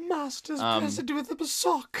more. Master's blessed with the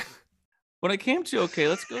sock. When it came to, okay,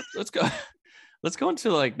 let's go into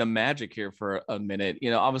like the magic here for a minute.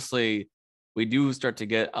 Obviously we do start to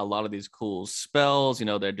get a lot of these cool spells.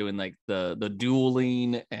 They're doing like the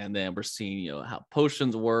dueling, and then we're seeing, how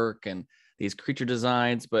potions work and these creature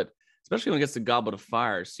designs. But especially when it gets to Goblet of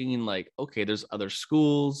Fire, seeing like, okay, there's other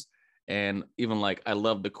schools, and even like, I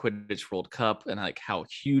love the Quidditch World Cup and like how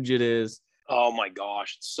huge it is. Oh my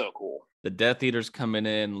gosh, it's so cool. The Death Eaters coming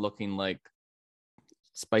in looking like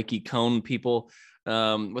spiky cone people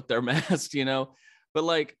with their masks, but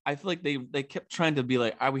like, I feel like they kept trying to be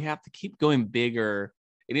like, we have to keep going bigger.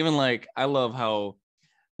 And even like, I love how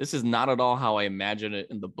this is not at all how I imagine it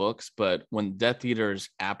in the books, but when Death Eaters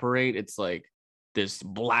apparate, it's like this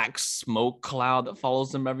black smoke cloud that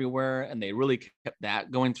follows them everywhere. And they really kept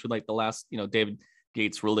that going through like the last, David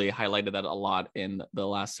Gates really highlighted that a lot in the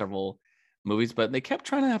last several movies, but they kept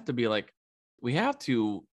trying to have to be like, we have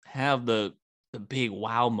to have the big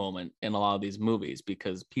wow moment in a lot of these movies,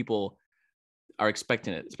 because people are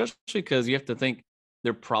expecting it, especially because you have to think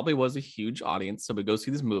there probably was a huge audience that would go see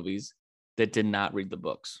these movies that did not read the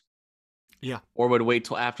books. Yeah. Or would wait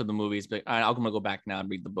till after the movies, but I'm going to go back now and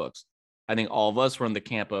read the books. I think all of us were in the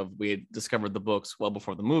camp of, we had discovered the books well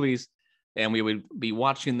before the movies, and we would be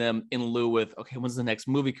watching them in lieu with, okay, when's the next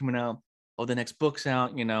movie coming out? Oh, the next book's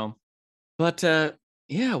out, But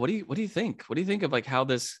yeah, what do you think? What do you think of like how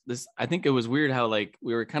this? I think it was weird how like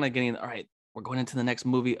we were kind of getting, all right, we're going into the next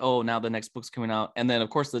movie. Oh, now the next book's coming out, and then of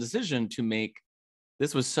course the decision to make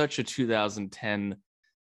this was such a 2010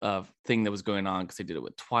 thing that was going on, because they did it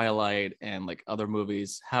with Twilight and like other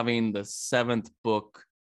movies, having the 7th book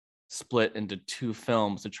split into 2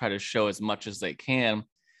 films to try to show as much as they can.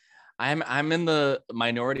 I'm in the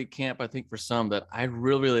minority camp, I think, for some, that I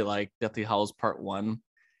really like Deathly Hallows Part 1.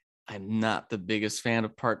 I'm not the biggest fan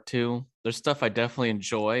of Part 2. There's stuff I definitely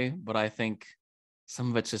enjoy, but I think some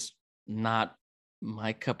of it's just not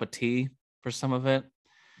my cup of tea for some of it.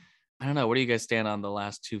 I don't know. Where do you guys stand on the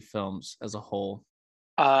last 2 films as a whole?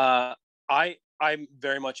 I'm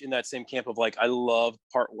very much in that same camp of like, I loved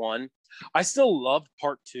Part 1. I still loved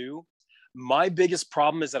Part 2, My biggest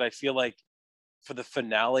problem is that I feel like for the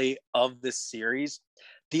finale of this series,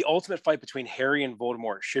 the ultimate fight between Harry and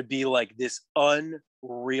Voldemort should be like this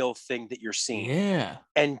unreal thing that you're seeing. Yeah.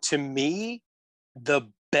 And to me, the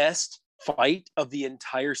best fight of the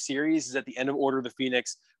entire series is at the end of Order of the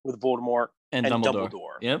Phoenix with Voldemort and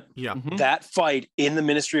Dumbledore. Yep. Yeah. Mhm. That fight in the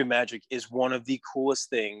Ministry of Magic is one of the coolest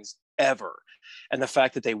things ever. And the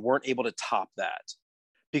fact that they weren't able to top that,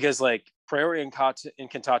 because like Praeria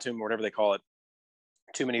Incantatum, or whatever they call it,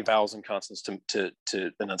 too many vowels and consonants to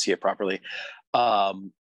enunciate properly.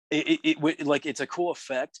 Like it's a cool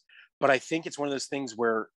effect, but I think it's one of those things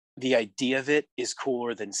where the idea of it is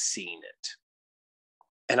cooler than seeing it.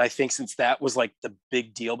 And I think since that was like the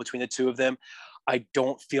big deal between the two of them, I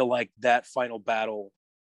don't feel like that final battle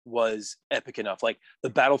was epic enough. Like the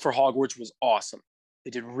battle for Hogwarts was awesome.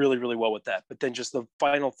 They did really, really well with that. But then just the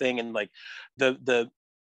final thing and like the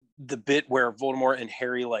bit where Voldemort and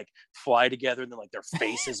Harry like fly together and then like their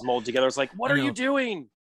faces mold together. It's like, what are you doing?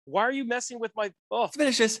 Why are you messing with my? Oh, Let's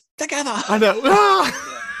finish this together. I know.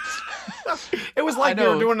 It was like I they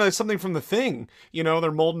were know. doing something from The Thing. You know,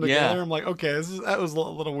 they're molding together. Yeah. I'm like, okay, that was a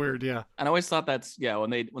little weird. Yeah. And I always thought that's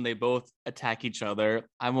when they both attack each other,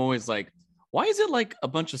 I'm always like, why is it like a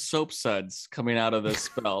bunch of soap suds coming out of this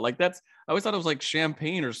spell? Like I always thought it was like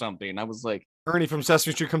champagne or something. I was like, Ernie from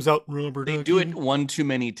Sesame Street comes out. Rubber they ducky. do it one too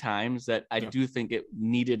many times that I Yeah. do think it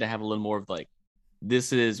needed to have a little more of like,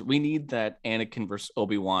 we need that Anakin versus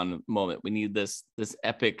Obi-Wan moment. We need this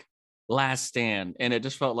epic last stand. And it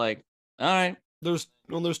just felt like, all right. There's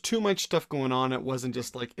too much stuff going on. It wasn't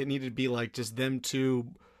just like, it needed to be like just them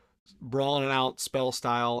two brawling it out spell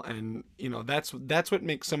style. And you know, that's what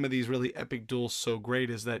makes some of these really epic duels so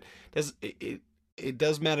great, is that it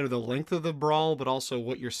does matter the length of the brawl, but also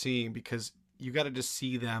what you're seeing, because you got to just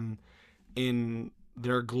see them in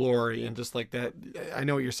their glory. And just like that, I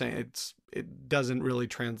know what you're saying. It doesn't really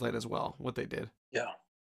translate as well what they did.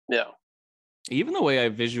 Yeah. Even the way I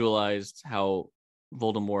visualized how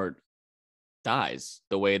Voldemort dies,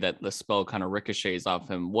 the way that the spell kind of ricochets off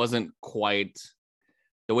him wasn't quite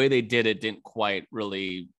the way they did it, didn't quite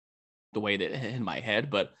really the way that it hit in my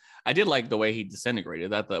head, but I did like the way he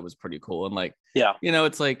disintegrated. That was pretty cool. And like, Yeah. you know,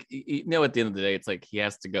 it's like, you know, at the end of the day, it's like he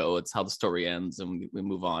has to go. It's how the story ends and we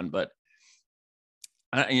move on. But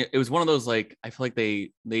it was one of those, like, I feel like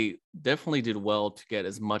they definitely did well to get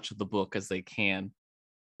as much of the book as they can,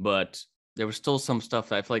 but there was still some stuff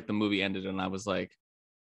that I feel like the movie ended and I was like,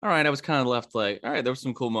 all right, I was kind of left like, all right, there were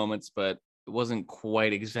some cool moments, but it wasn't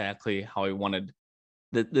quite exactly how I wanted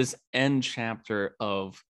this end chapter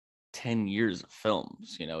of 10 years of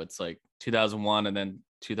films. You know, it's like 2001 and then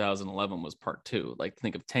 2011 was part 2. Like,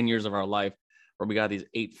 think of 10 years of our life where we got these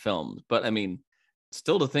 8 films. But I mean,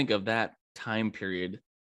 still to think of that time period,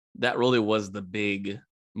 that really was the big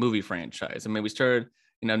movie franchise. I mean, we started,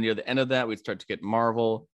 you know, near the end of that, we'd start to get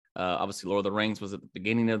Marvel. Obviously, Lord of the Rings was at the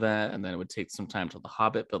beginning of that, and then it would take some time till The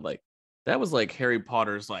Hobbit. But like, that was like Harry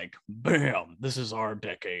Potter's like, bam, this is our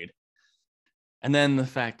decade. And then the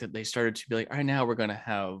fact that they started to be like, all right, now we're going to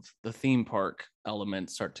have the theme park element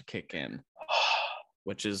start to kick in,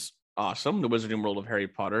 which is awesome. The Wizarding World of Harry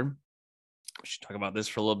Potter. We should talk about this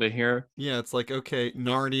for a little bit here. Yeah, it's like, okay,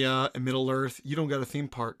 Narnia and Middle Earth, you don't got a theme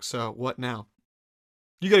park, so what now?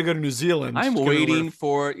 You got to go to New Zealand. I'm to go to waiting Earth.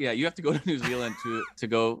 for, you have to go to New Zealand to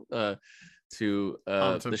go to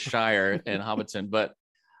Hobbiton. the Shire and Hobbiton. But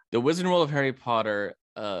the Wizarding World of Harry Potter,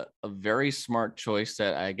 a very smart choice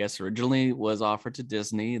that I guess originally was offered to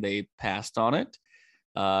Disney. They passed on it.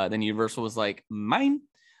 Then Universal was like, mine,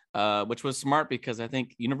 which was smart because I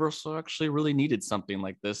think Universal actually really needed something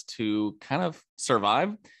like this to kind of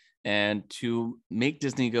survive and to make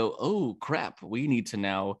Disney go, oh crap, we need to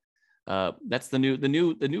now. That's the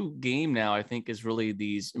new game now, I think, is really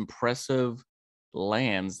these impressive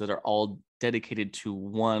lands that are all dedicated to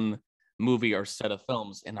one movie or set of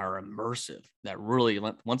films and are immersive. That really,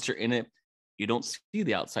 once you're in it, you don't see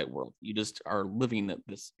the outside world. You just are living in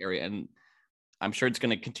this area. And I'm sure it's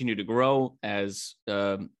going to continue to grow as,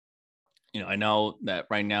 I know that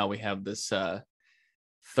right now we have this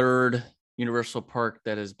third Universal Park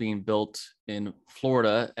that is being built in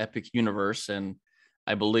Florida, Epic Universe. And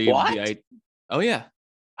I believe What? oh yeah.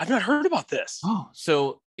 I've not heard about this. Oh,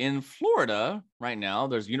 so in Florida right now,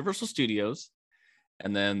 there's Universal Studios,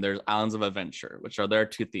 and then there's Islands of Adventure, which are their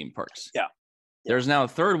 2 theme parks. Yeah. There's now a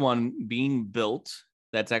third one being built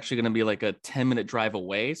that's actually going to be like a 10-minute drive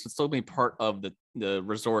away. So it's still going to be part of the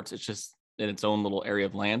resorts. It's just in its own little area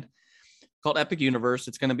of land called Epic Universe.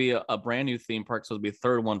 It's going to be a brand new theme park. So it'll be a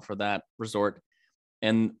third one for that resort.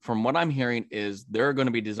 And from what I'm hearing is they're going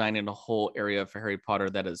to be designing a whole area for Harry Potter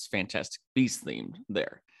that is Fantastic Beasts themed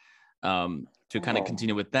there. to kind of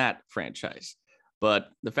continue with that franchise.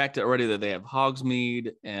 But the fact that already that they have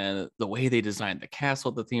Hogsmeade and the way they designed the castle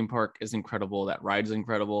at the theme park is incredible. That ride is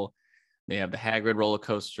incredible. They have the Hagrid roller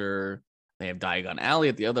coaster. They have Diagon Alley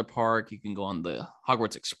at the other park. You can go on the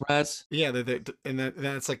Hogwarts Express. Yeah,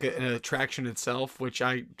 that's like an attraction itself, which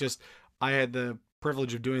I had the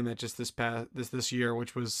privilege of doing that just this year,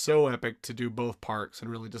 which was so epic to do both parks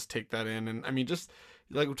and really just take that in. And I mean, just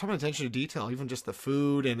like we're talking attention to detail, even just the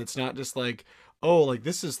food, and it's not just like, oh, like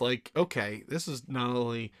this is like, okay, this is not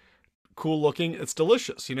only cool looking, it's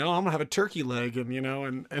delicious, I'm gonna have a turkey leg,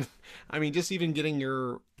 and and I mean, just even getting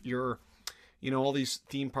your all these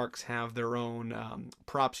theme parks have their own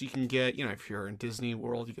props you can get. If you're in Disney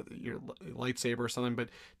World, you get your lightsaber or something. But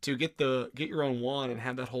to get your own wand and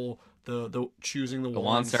have that whole the choosing the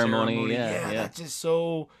wand ceremony, yeah, that's just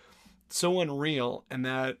so unreal. And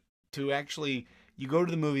that to actually you go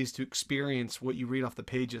to the movies to experience what you read off the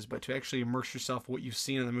pages, but to actually immerse yourself in what you've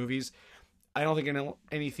seen in the movies, I don't think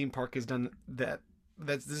any theme park has done that.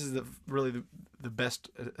 This is really the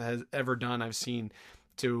best it has ever done I've seen,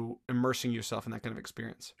 to immersing yourself in that kind of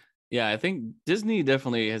experience. Yeah, I think Disney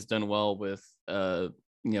definitely has done well with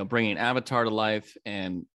bringing Avatar to life,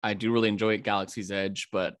 and I do really enjoy Galaxy's Edge.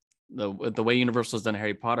 But the way Universal's done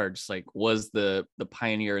Harry Potter just like was the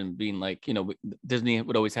pioneer in being like, Disney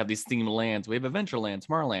would always have these themed lands. We have Adventureland,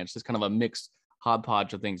 Tomorrowland, just kind of a mixed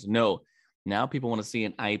hodgepodge of things. No, now people want to see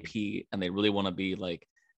an IP, and they really want to be like,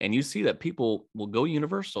 and you see that people will go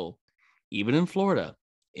Universal, even in Florida,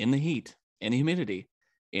 in the heat, in the humidity,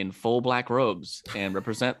 in full black robes, and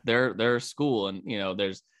represent their school. And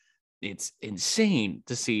it's insane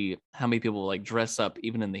to see how many people like dress up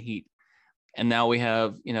even in the heat. And now we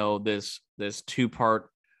have this 2-part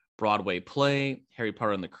Broadway play, Harry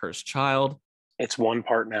Potter and the Cursed Child. It's 1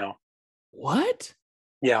 part now. What?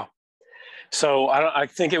 Yeah. So I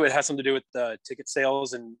think it has something to do with the ticket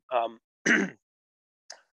sales, and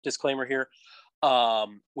disclaimer here,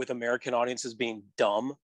 with American audiences being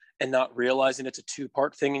dumb and not realizing it's a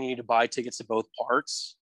 2-part thing and you need to buy tickets to both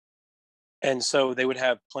parts. And so they would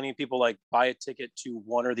have plenty of people like buy a ticket to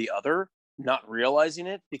one or the other, not realizing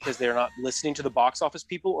it because they're not listening to the box office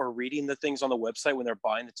people or reading the things on the website when they're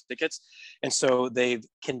buying the tickets. And so they've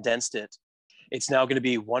condensed it. It's now going to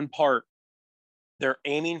be 1 part. They're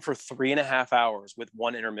aiming for 3.5 hours with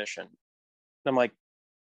 1 intermission. And I'm like,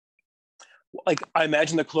 I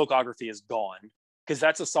imagine the cloakography is gone, because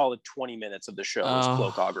that's a solid 20 minutes of the show is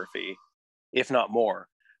cloakography, if not more.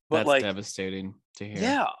 But that's devastating to hear.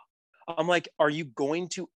 Yeah. I'm like, are you going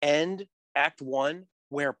to end Act 1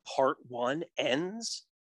 where part 1 ends?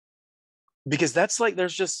 Because that's like,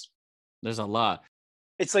 there's a lot.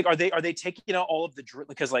 It's like, are they taking out all of the,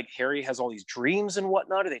 because like Harry has all these dreams and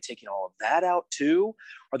whatnot. Are they taking all of that out too?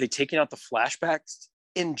 Are they taking out the flashbacks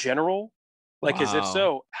in general? Like, as if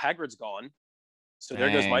so, Hagrid's gone. So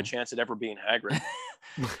there goes my chance at ever being Hagrid.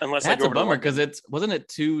 Unless that's a bummer, because wasn't it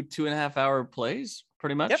 2.5 hour plays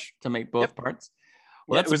pretty much to make both parts?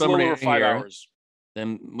 Well, yeah, that's it was a bummer over 5 hours.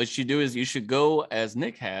 Then what you do is you should go, as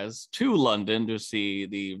Nick has, to London to see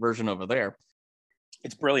the version over there.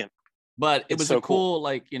 It's brilliant. But it was so cool,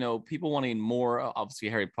 like, people wanting more, obviously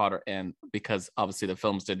Harry Potter, and because obviously the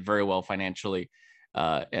films did very well financially,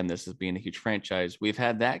 and this is being a huge franchise, we've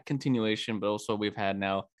had that continuation, but also we've had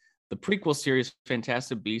now the prequel series,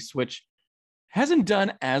 Fantastic Beasts, which hasn't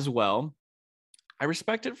done as well. I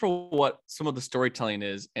respect it for what some of the storytelling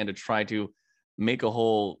is, and to try to make a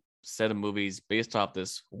whole set of movies based off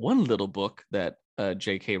this one little book that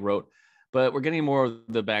J.K. wrote. But we're getting more of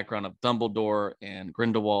the background of Dumbledore and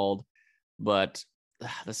Grindelwald. But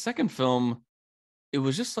the second film, it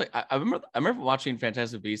was just like, I remember watching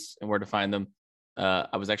Fantastic Beasts and Where to Find Them.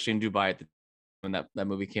 I was actually in Dubai when that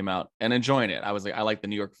movie came out, and enjoying it. I was like, I like the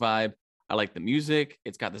New York vibe. I like the music.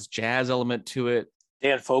 It's got this jazz element to it.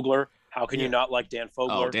 Dan Fogler. How can you not like Dan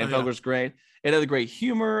Fogler? Oh, Dan Fogler's great. It had a great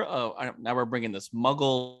humor. Now we're bringing this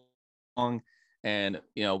Muggle along, and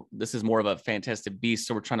this is more of a Fantastic Beast.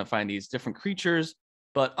 So we're trying to find these different creatures,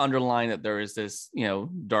 but underlying that there is this,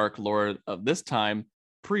 dark lore of this time,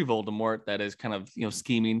 pre-Voldemort, that is kind of,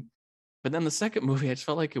 scheming. But then the second movie, I just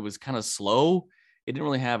felt like it was kind of slow. It didn't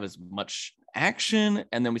really have as much action.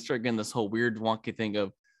 And then we started getting this whole weird wonky thing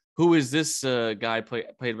of, who is this guy played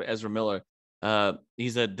by Ezra Miller?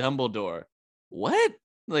 He's a Dumbledore. What?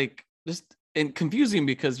 Like, just and confusing,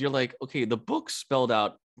 because you're like, okay, the book spelled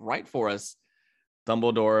out right for us: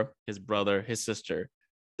 Dumbledore, his brother, his sister.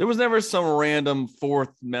 There was never some random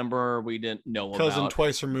 4th member we didn't know cousin about.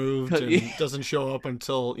 Twice removed and doesn't show up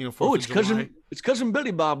until 4th of July. It's cousin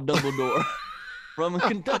Billy Bob Dumbledore from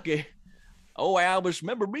Kentucky. Oh, Albus,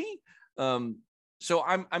 remember me? So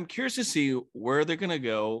I'm curious to see where they're gonna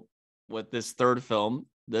go with this third film.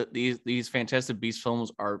 These Fantastic Beasts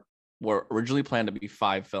films were originally planned to be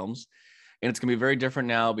 5 films, and it's gonna be very different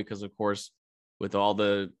now because, of course, with all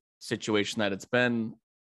the situation that it's been,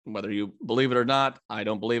 whether you believe it or not, I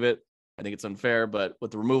don't believe it. I think it's unfair, but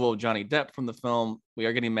with the removal of Johnny Depp from the film, we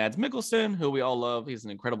are getting Mads Mikkelsen, who we all love. He's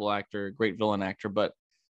an incredible actor, great villain actor, but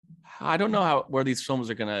I don't know where these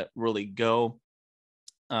films are gonna really go.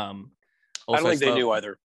 I Also, don't think they knew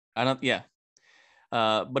either. I don't. Yeah,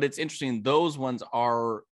 but it's interesting. Those ones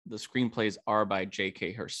are the screenplays are by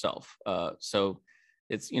J.K. herself. So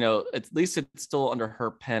it's at least it's still under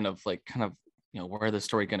her pen of like kind of where the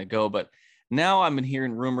story going to go. But now I've been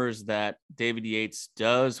hearing rumors that David Yates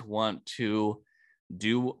does want to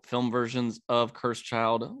do film versions of Cursed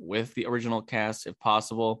Child with the original cast if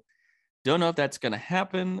possible. Don't know if that's going to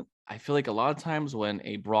happen. I feel like a lot of times when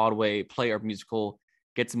a Broadway play or musical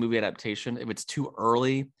gets a movie adaptation, if it's too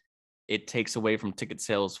early, it takes away from ticket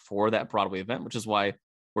sales for that Broadway event, which is why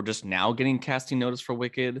we're just now getting casting notice for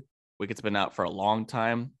Wicked. Wicked's been out for a long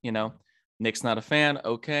time. Nick's not a fan.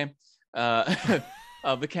 Okay.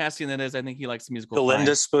 Of the casting that is, I think he likes the musical.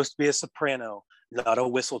 Belinda's supposed to be a soprano, not a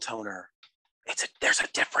whistle toner. There's a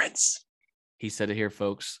difference. He said it here,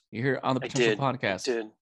 folks. You hear it on the Potential Podcast. I did.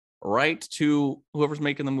 Right to whoever's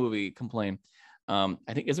making the movie, complain. I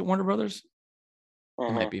think, is it Warner Brothers?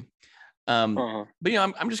 It might be. But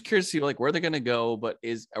I'm just curious to see like where they're going to go. But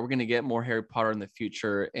are we going to get more Harry Potter in the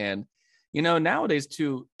future? And nowadays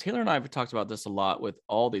too, Taylor and I have talked about this a lot with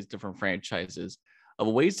all these different franchises of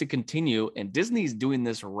ways to continue. And Disney's doing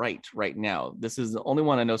this right now. This is the only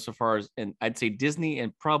one I know so far as, and I'd say Disney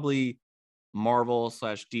and probably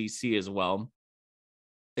Marvel/DC as well.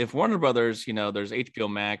 If Warner Brothers, there's HBO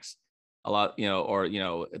Max a lot, or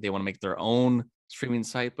they want to make their own streaming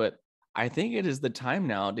site, but I think it is the time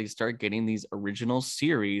now to start getting these original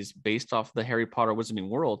series based off the Harry Potter Wizarding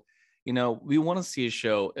World. We want to see a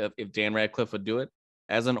show if Dan Radcliffe would do it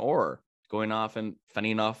as an Auror, going off and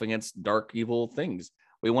fending off against dark, evil things.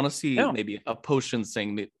 We want to see maybe a Potions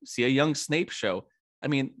thing, see a young Snape show. I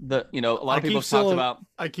mean, a lot of people have talked about.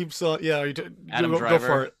 I keep selling. Yeah, Adam Driver. Go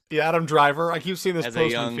for it. Yeah, Adam Driver. I keep seeing this as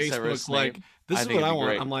post on Facebook. Like, this is what I want.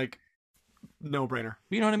 Great. I'm like, no brainer.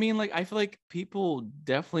 You know what I mean? Like, I feel like people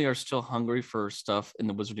definitely are still hungry for stuff in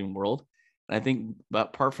the Wizarding World. And I think, but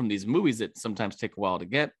apart from these movies that sometimes take a while to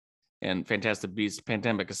get, and Fantastic Beasts,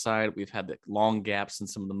 pandemic aside, we've had the long gaps in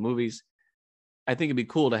some of the movies. I think it'd be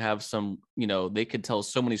cool to have some, they could tell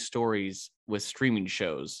so many stories with streaming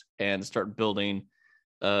shows and start building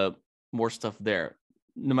more stuff there,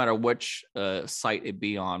 no matter which site it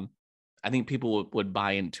be on. I think people would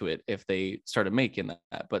buy into it if they started making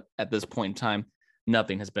that. But at this point in time,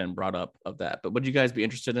 nothing has been brought up of that. But would you guys be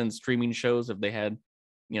interested in streaming shows if they had,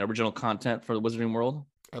 original content for the Wizarding World?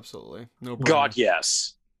 Absolutely. No problem. God,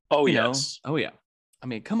 yes. Oh, yes. Oh, yeah. I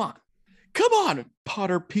mean, come on,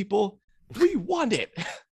 Potter people. We want it.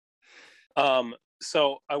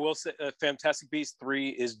 So I will say Fantastic Beasts 3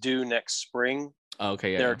 is due next spring.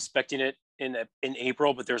 Okay, yeah. They're expecting it in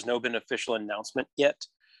April, but there's been official announcement yet.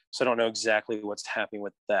 So I don't know exactly what's happening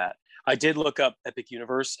with that. I did look up Epic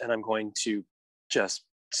Universe, and I'm going to just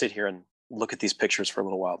sit here and look at these pictures for a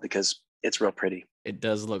little while because it's real pretty. It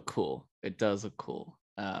does look cool.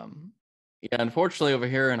 Yeah, unfortunately over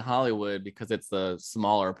here in Hollywood, because it's the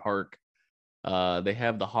smaller park, they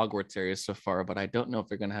have the Hogwarts area so far, but I don't know if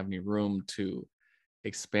they're going to have any room to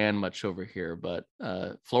expand much over here. But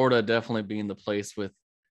Florida definitely being the place with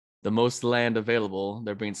the most land available.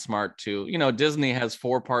 They're being smart too. Disney has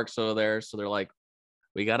 4 parks over there, so they're like,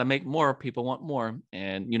 we got to make more. People want more.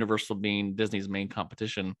 And Universal being Disney's main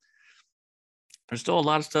competition, there's still a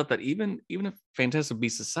lot of stuff that even if Fantastic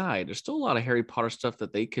Beasts aside, there's still a lot of Harry Potter stuff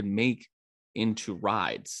that they could make into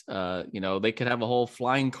rides. They could have a whole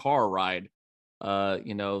flying car ride.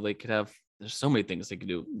 They could have. There's so many things they could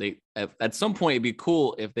do. At some point it'd be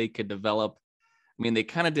cool if they could develop. I mean, they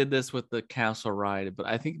kind of did this with the castle ride, but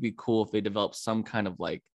I think it'd be cool if they developed some kind of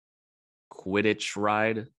like Quidditch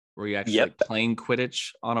ride where you actually like playing Quidditch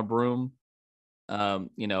on a broom.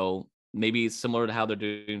 Maybe similar to how they're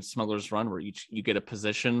doing Smuggler's Run, where you get a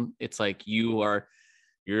position. It's like you're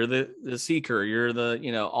the seeker, you're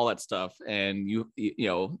the all that stuff, and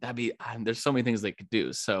that'd be. There's so many things they could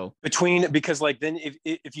do. So because like then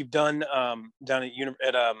if you've done down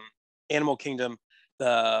at Animal Kingdom,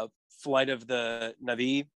 the Flight of the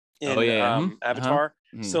Na'vi in Avatar.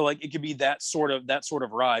 Mm-hmm. So like it could be that sort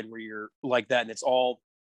of ride where you're like that, and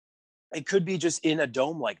it could be just in a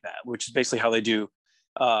dome like that, which is basically how they do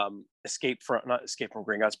not Escape from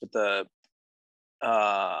Gringotts, but the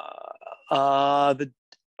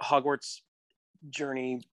Hogwarts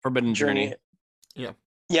Forbidden Journey.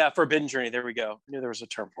 Yeah, Forbidden Journey. There we go. I knew there was a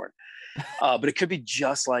term for it. But it could be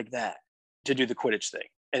just like that to do the Quidditch thing,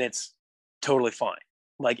 and it's totally fine.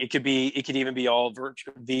 Like it could even be all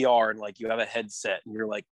virtual VR, and like you have a headset and you're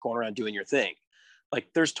like going around doing your thing. Like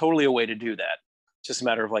there's totally a way to do that. It's just a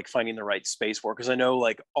matter of like finding the right space for it. Because I know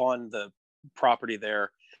like on the property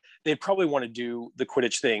there, they'd probably want to do the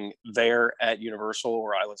Quidditch thing there at Universal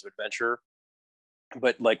or Islands of Adventure.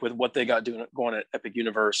 But like with what they got going at Epic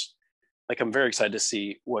Universe, like I'm very excited to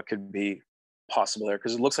see what could be possible there,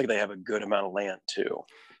 because it looks like they have a good amount of land too.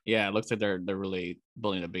 Yeah, it looks like they're really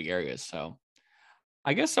building a big area. So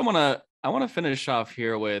I guess I wanna finish off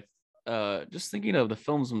here with just thinking of the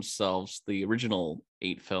films themselves, the original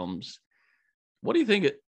 8 films. What do you think?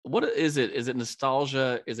 What is it? Is it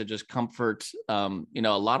nostalgia? Is it just comfort? A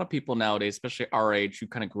lot of people nowadays, especially our age, who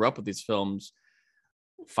kind of grew up with these films,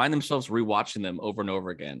 find themselves rewatching them over and over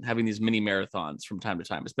again, having these mini marathons from time to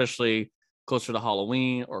time, especially closer to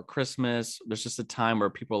Halloween or Christmas. There's just a time where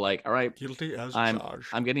people are like, all right, Guilty as I'm charged.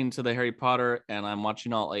 I'm getting to the Harry Potter and I'm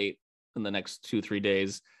watching all 8 in the next 2-3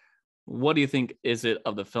 days. What do you think is it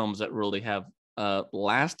of the films that really have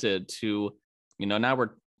lasted to, now we're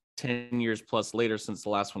 10 years plus later since the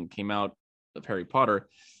last one came out of Harry Potter.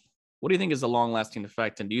 What do you think is a long lasting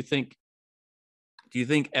effect? And do you think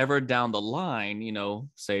ever down the line,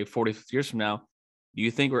 say 40, 50 years from now, do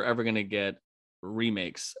you think we're ever going to get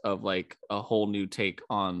remakes of like a whole new take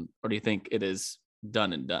on, or do you think it is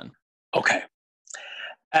done and done? Okay.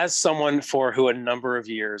 As someone for who a number of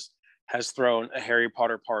years has thrown a Harry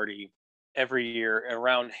Potter party every year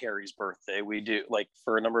around Harry's birthday, we do, like,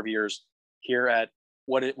 for a number of years here at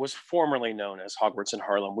what it was formerly known as Hogwarts in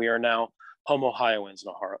Harlem. We are now Home Ohioans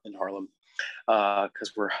in Harlem,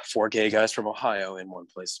 because we're 4 gay guys from Ohio in one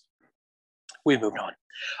place. We've moved on.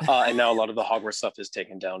 And now a lot of the Hogwarts stuff is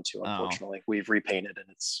taken down too, unfortunately. Oh. We've repainted, and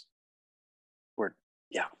it's a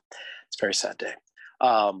very sad day.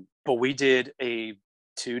 But we did a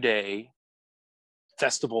 2-day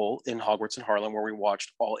festival in Hogwarts in Harlem where we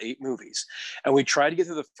watched all 8 movies. And we tried to get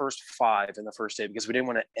through the first 5 in the first day because we didn't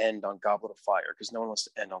want to end on Goblet of Fire, because no one wants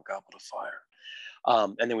to end on Goblet of Fire.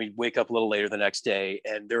 And then we'd wake up a little later the next day,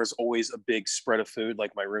 and there was always a big spread of food.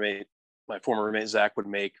 Like my former roommate, Zach, would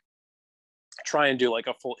try and do like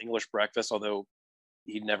a full English breakfast, although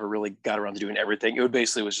he never really got around to doing everything. It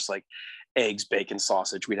was just like eggs, bacon,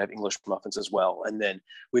 sausage. We'd have English muffins as well. And then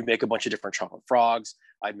we'd make a bunch of different chocolate frogs.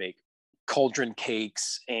 I'd make cauldron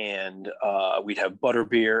cakes, and we'd have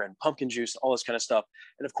butterbeer and pumpkin juice, all this kind of stuff.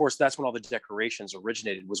 And of course, that's when all the decorations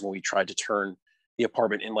originated, was when we tried to turn the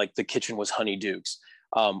apartment in, like, the kitchen was honeydukes.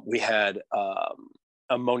 We had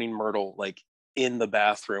a moaning Myrtle, like, in the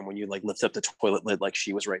bathroom when you like lift up the toilet lid, like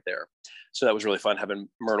she was right there. So that was really fun, having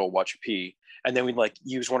Myrtle watch you pee. And then we'd like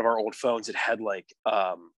use one of our old phones. It had like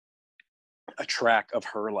a track of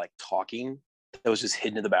her like talking that was just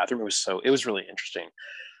hidden in the bathroom. It was really interesting.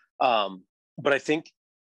 But I think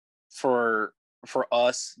for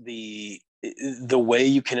us, the way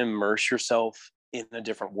you can immerse yourself in a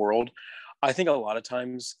different world, I think a lot of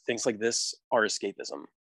times things like this are escapism,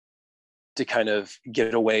 to kind of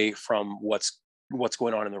get away from what's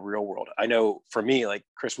going on in the real world. I know for me, like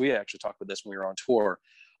Chris, we actually talked about this when we were on tour.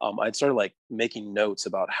 I'd started like making notes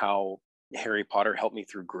about how Harry Potter helped me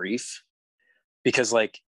through grief, because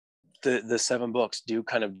like the 7 books do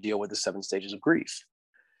kind of deal with the 7 stages of grief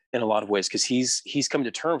in a lot of ways, because he's come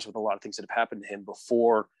to terms with a lot of things that have happened to him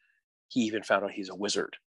before he even found out he's a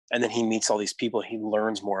wizard. And then he meets all these people. He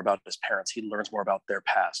learns more about his parents. He learns more about their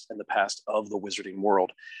past and the past of the wizarding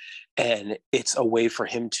world. And it's a way for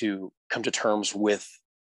him to come to terms with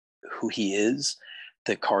who he is,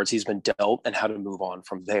 the cards he's been dealt, and how to move on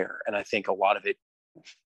from there. And I think a lot of it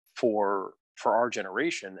for our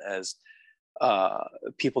generation, as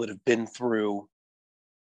people that have been through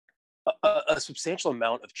a substantial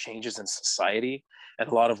amount of changes in society, and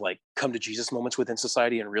a lot of like come to Jesus moments within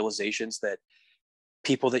society, and realizations that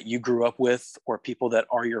people that you grew up with or people that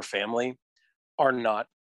are your family are not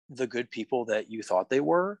the good people that you thought they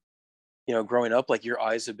were. Growing up, like your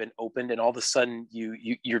eyes have been opened, and all of a sudden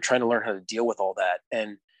you're trying to learn how to deal with all that.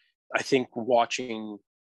 And I think watching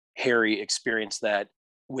Harry experience that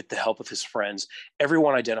with the help of his friends,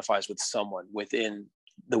 everyone identifies with someone within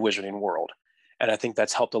the wizarding world. And I think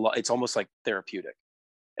that's helped a lot. It's almost like therapeutic.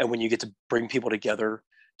 And when you get to bring people together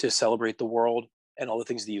to celebrate the world and all the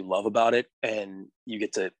things that you love about it, and you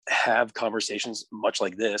get to have conversations much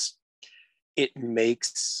like this, it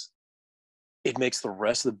makes the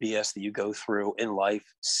rest of the BS that you go through in life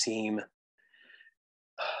seem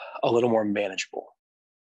a little more manageable.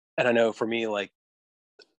 And I know for me, like,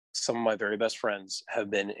 some of my very best friends have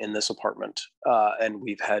been in this apartment, and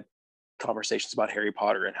we've had conversations about Harry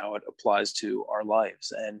Potter and how it applies to our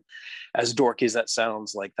lives. And as dorky as that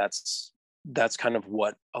sounds, like that's kind of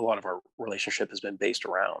what a lot of our relationship has been based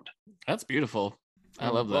around. That's beautiful. I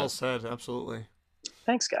love that. Well said. Absolutely.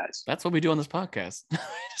 Thanks, guys. That's what we do on this podcast.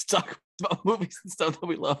 Just talk about movies and stuff that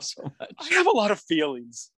we love so much. I have a lot of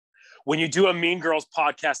feelings. When you do a Mean Girls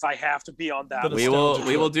podcast, I have to be on that. We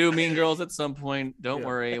will do Mean Girls at some point. Don't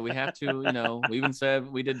worry. We have to, we even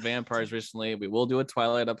said we did vampires recently. We will do a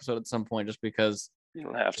Twilight episode at some point just because you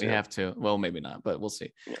don't have to. We have to. Well, maybe not, but we'll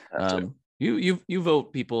see. Yeah, you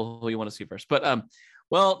vote people who you want to see first. But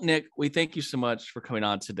well, Nick, we thank you so much for coming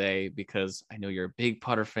on today because I know you're a big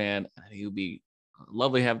Potter fan. I think you'd be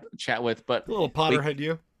lovely to have a chat with, but a little Potterhead,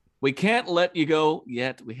 you. We can't let you go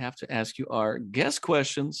yet. We have to ask you our guest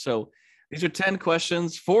questions. So these are 10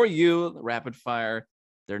 questions for you, rapid fire.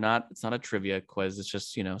 It's not a trivia quiz. It's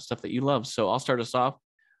just, stuff that you love. So I'll start us off.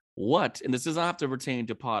 And this doesn't have to pertain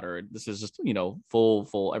to Potter. This is just,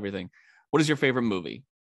 full everything. What is your favorite movie?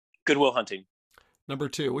 Good Will Hunting. Number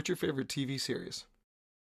 2, what's your favorite TV series?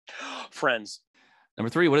 Friends.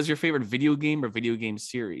 Number 3, what is your favorite video game or video game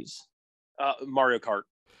series? Mario Kart.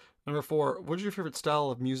 Number 4, what is your favorite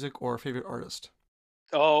style of music or favorite artist?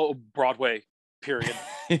 Oh, Broadway, period.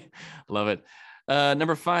 Love it.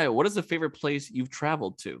 Number 5, what is the favorite place you've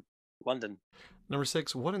traveled to? London. Number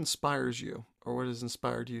 6, what inspires you or what has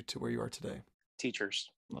inspired you to where you are today?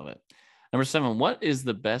 Teachers. Love it. Number 7, what is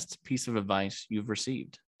the best piece of advice you've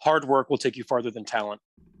received? Hard work will take you farther than talent.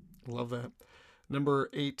 Love that.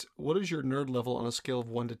 Number 8, what is your nerd level on a scale of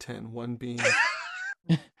 1 to 10? 1 being...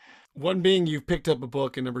 One being you've picked up a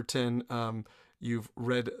book, and number 10, you've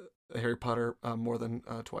read Harry Potter more than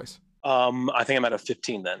twice. I think I'm at a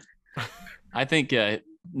 15 then. I think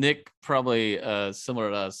Nick probably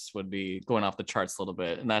similar to us would be going off the charts a little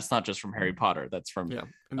bit, and that's not just from Harry Potter. That's from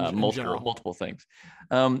multiple things.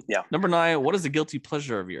 Number 9, what is a guilty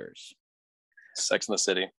pleasure of yours? Sex in the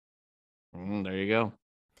City. There you go.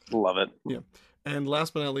 Love it. Yeah. And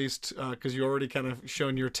last but not least, because you already kind of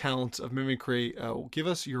shown your talent of mimicry, give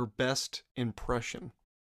us your best impression.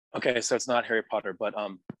 Okay, so it's not Harry Potter, but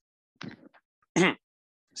let's see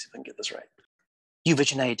if I can get this right. You've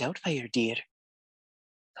a night doubtfire, dear.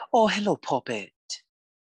 Oh, hello, Poppet.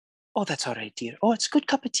 Oh, that's all right, dear. Oh, it's a good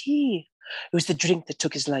cup of tea. It was the drink that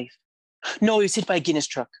took his life. No, he was hit by a Guinness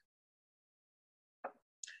truck.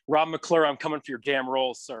 Rob McClure, I'm coming for your damn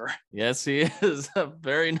role, sir. Yes, he is.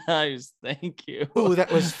 Very nice. Thank you. Oh,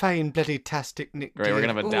 that was fine, bloody tastic, Nick. Great, we're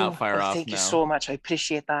going to have a doubtfire off now. Thank you so much. I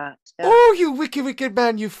appreciate that. Yeah. Oh, you wicked, wicked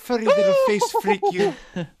man, you furry little face freak, you.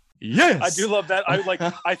 Yes. I do love that.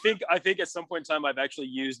 I think at some point in time, I've actually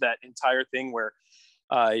used that entire thing where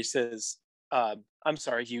he says, I'm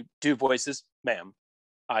sorry, you do voices? Ma'am,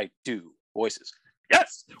 I do voices.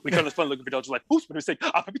 Yes! We come to fun looking for adults like, who's going to say,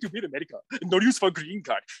 I'm happy to be in America. No use for a green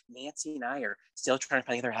card. Nancy and I are still trying to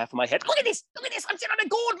find the other half of my head. Look at this. I'm sitting on a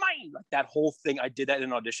gold mine. Like that whole thing. I did that in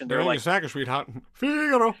an audition. They're like, exactly, sweetheart.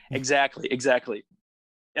 Figaro. Exactly.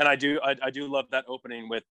 And I do love that opening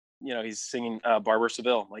with, he's singing Barbara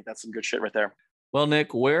Seville. Like that's some good shit right there. Well,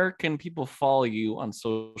 Nick, where can people follow you on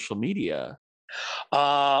social media?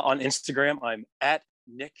 On Instagram, I'm at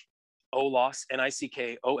Nick Olas,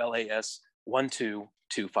 NICKOLAS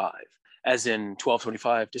 1225, as in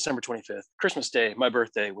 12/25, December 25th, Christmas Day, my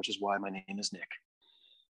birthday, which is why my name is Nick,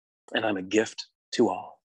 and I'm a gift to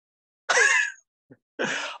all.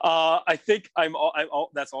 I think I'm all.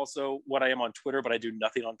 That's also what I am on Twitter, but I do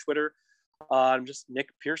nothing on Twitter. I'm just Nick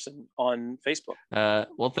Pearson on Facebook.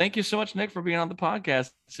 Well, thank you so much, Nick, for being on the podcast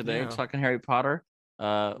today. We're talking Harry Potter.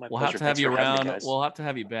 We'll have to have you around. We'll have to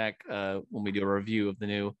have you back when we do a review of the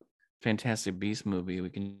new Fantastic Beasts movie. We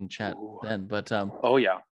can chat then. But oh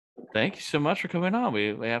yeah, thank you so much for coming on. We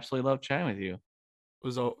absolutely love chatting with you. It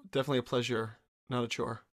was definitely a pleasure, not a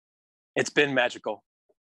chore. It's been magical.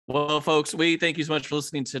 Well, folks, we thank you so much for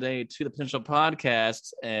listening today to the Potential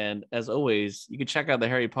Podcast. And as always, you can check out the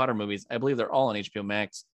Harry Potter movies. I believe they're all on HBO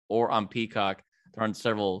Max or on Peacock. They're on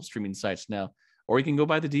several streaming sites now. Or you can go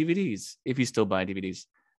buy the DVDs if you still buy DVDs.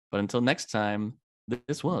 But until next time,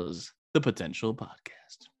 this was the Potential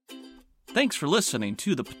Podcast. Thanks for listening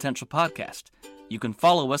to the Potential Podcast. You can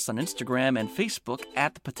follow us on Instagram and Facebook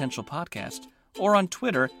at the Potential Podcast or on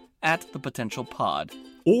Twitter at the Potential Pod.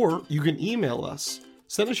 Or you can email us.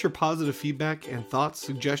 Send us your positive feedback and thoughts,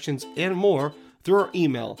 suggestions, and more through our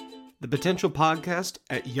email,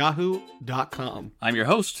 thepotentialpodcast@yahoo.com. I'm your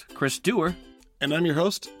host, Chris Dewar. And I'm your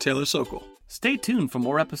host, Taylor Sokol. Stay tuned for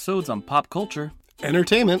more episodes on pop culture,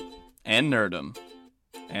 entertainment, and nerdom.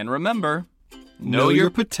 And remember, know your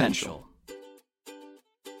potential.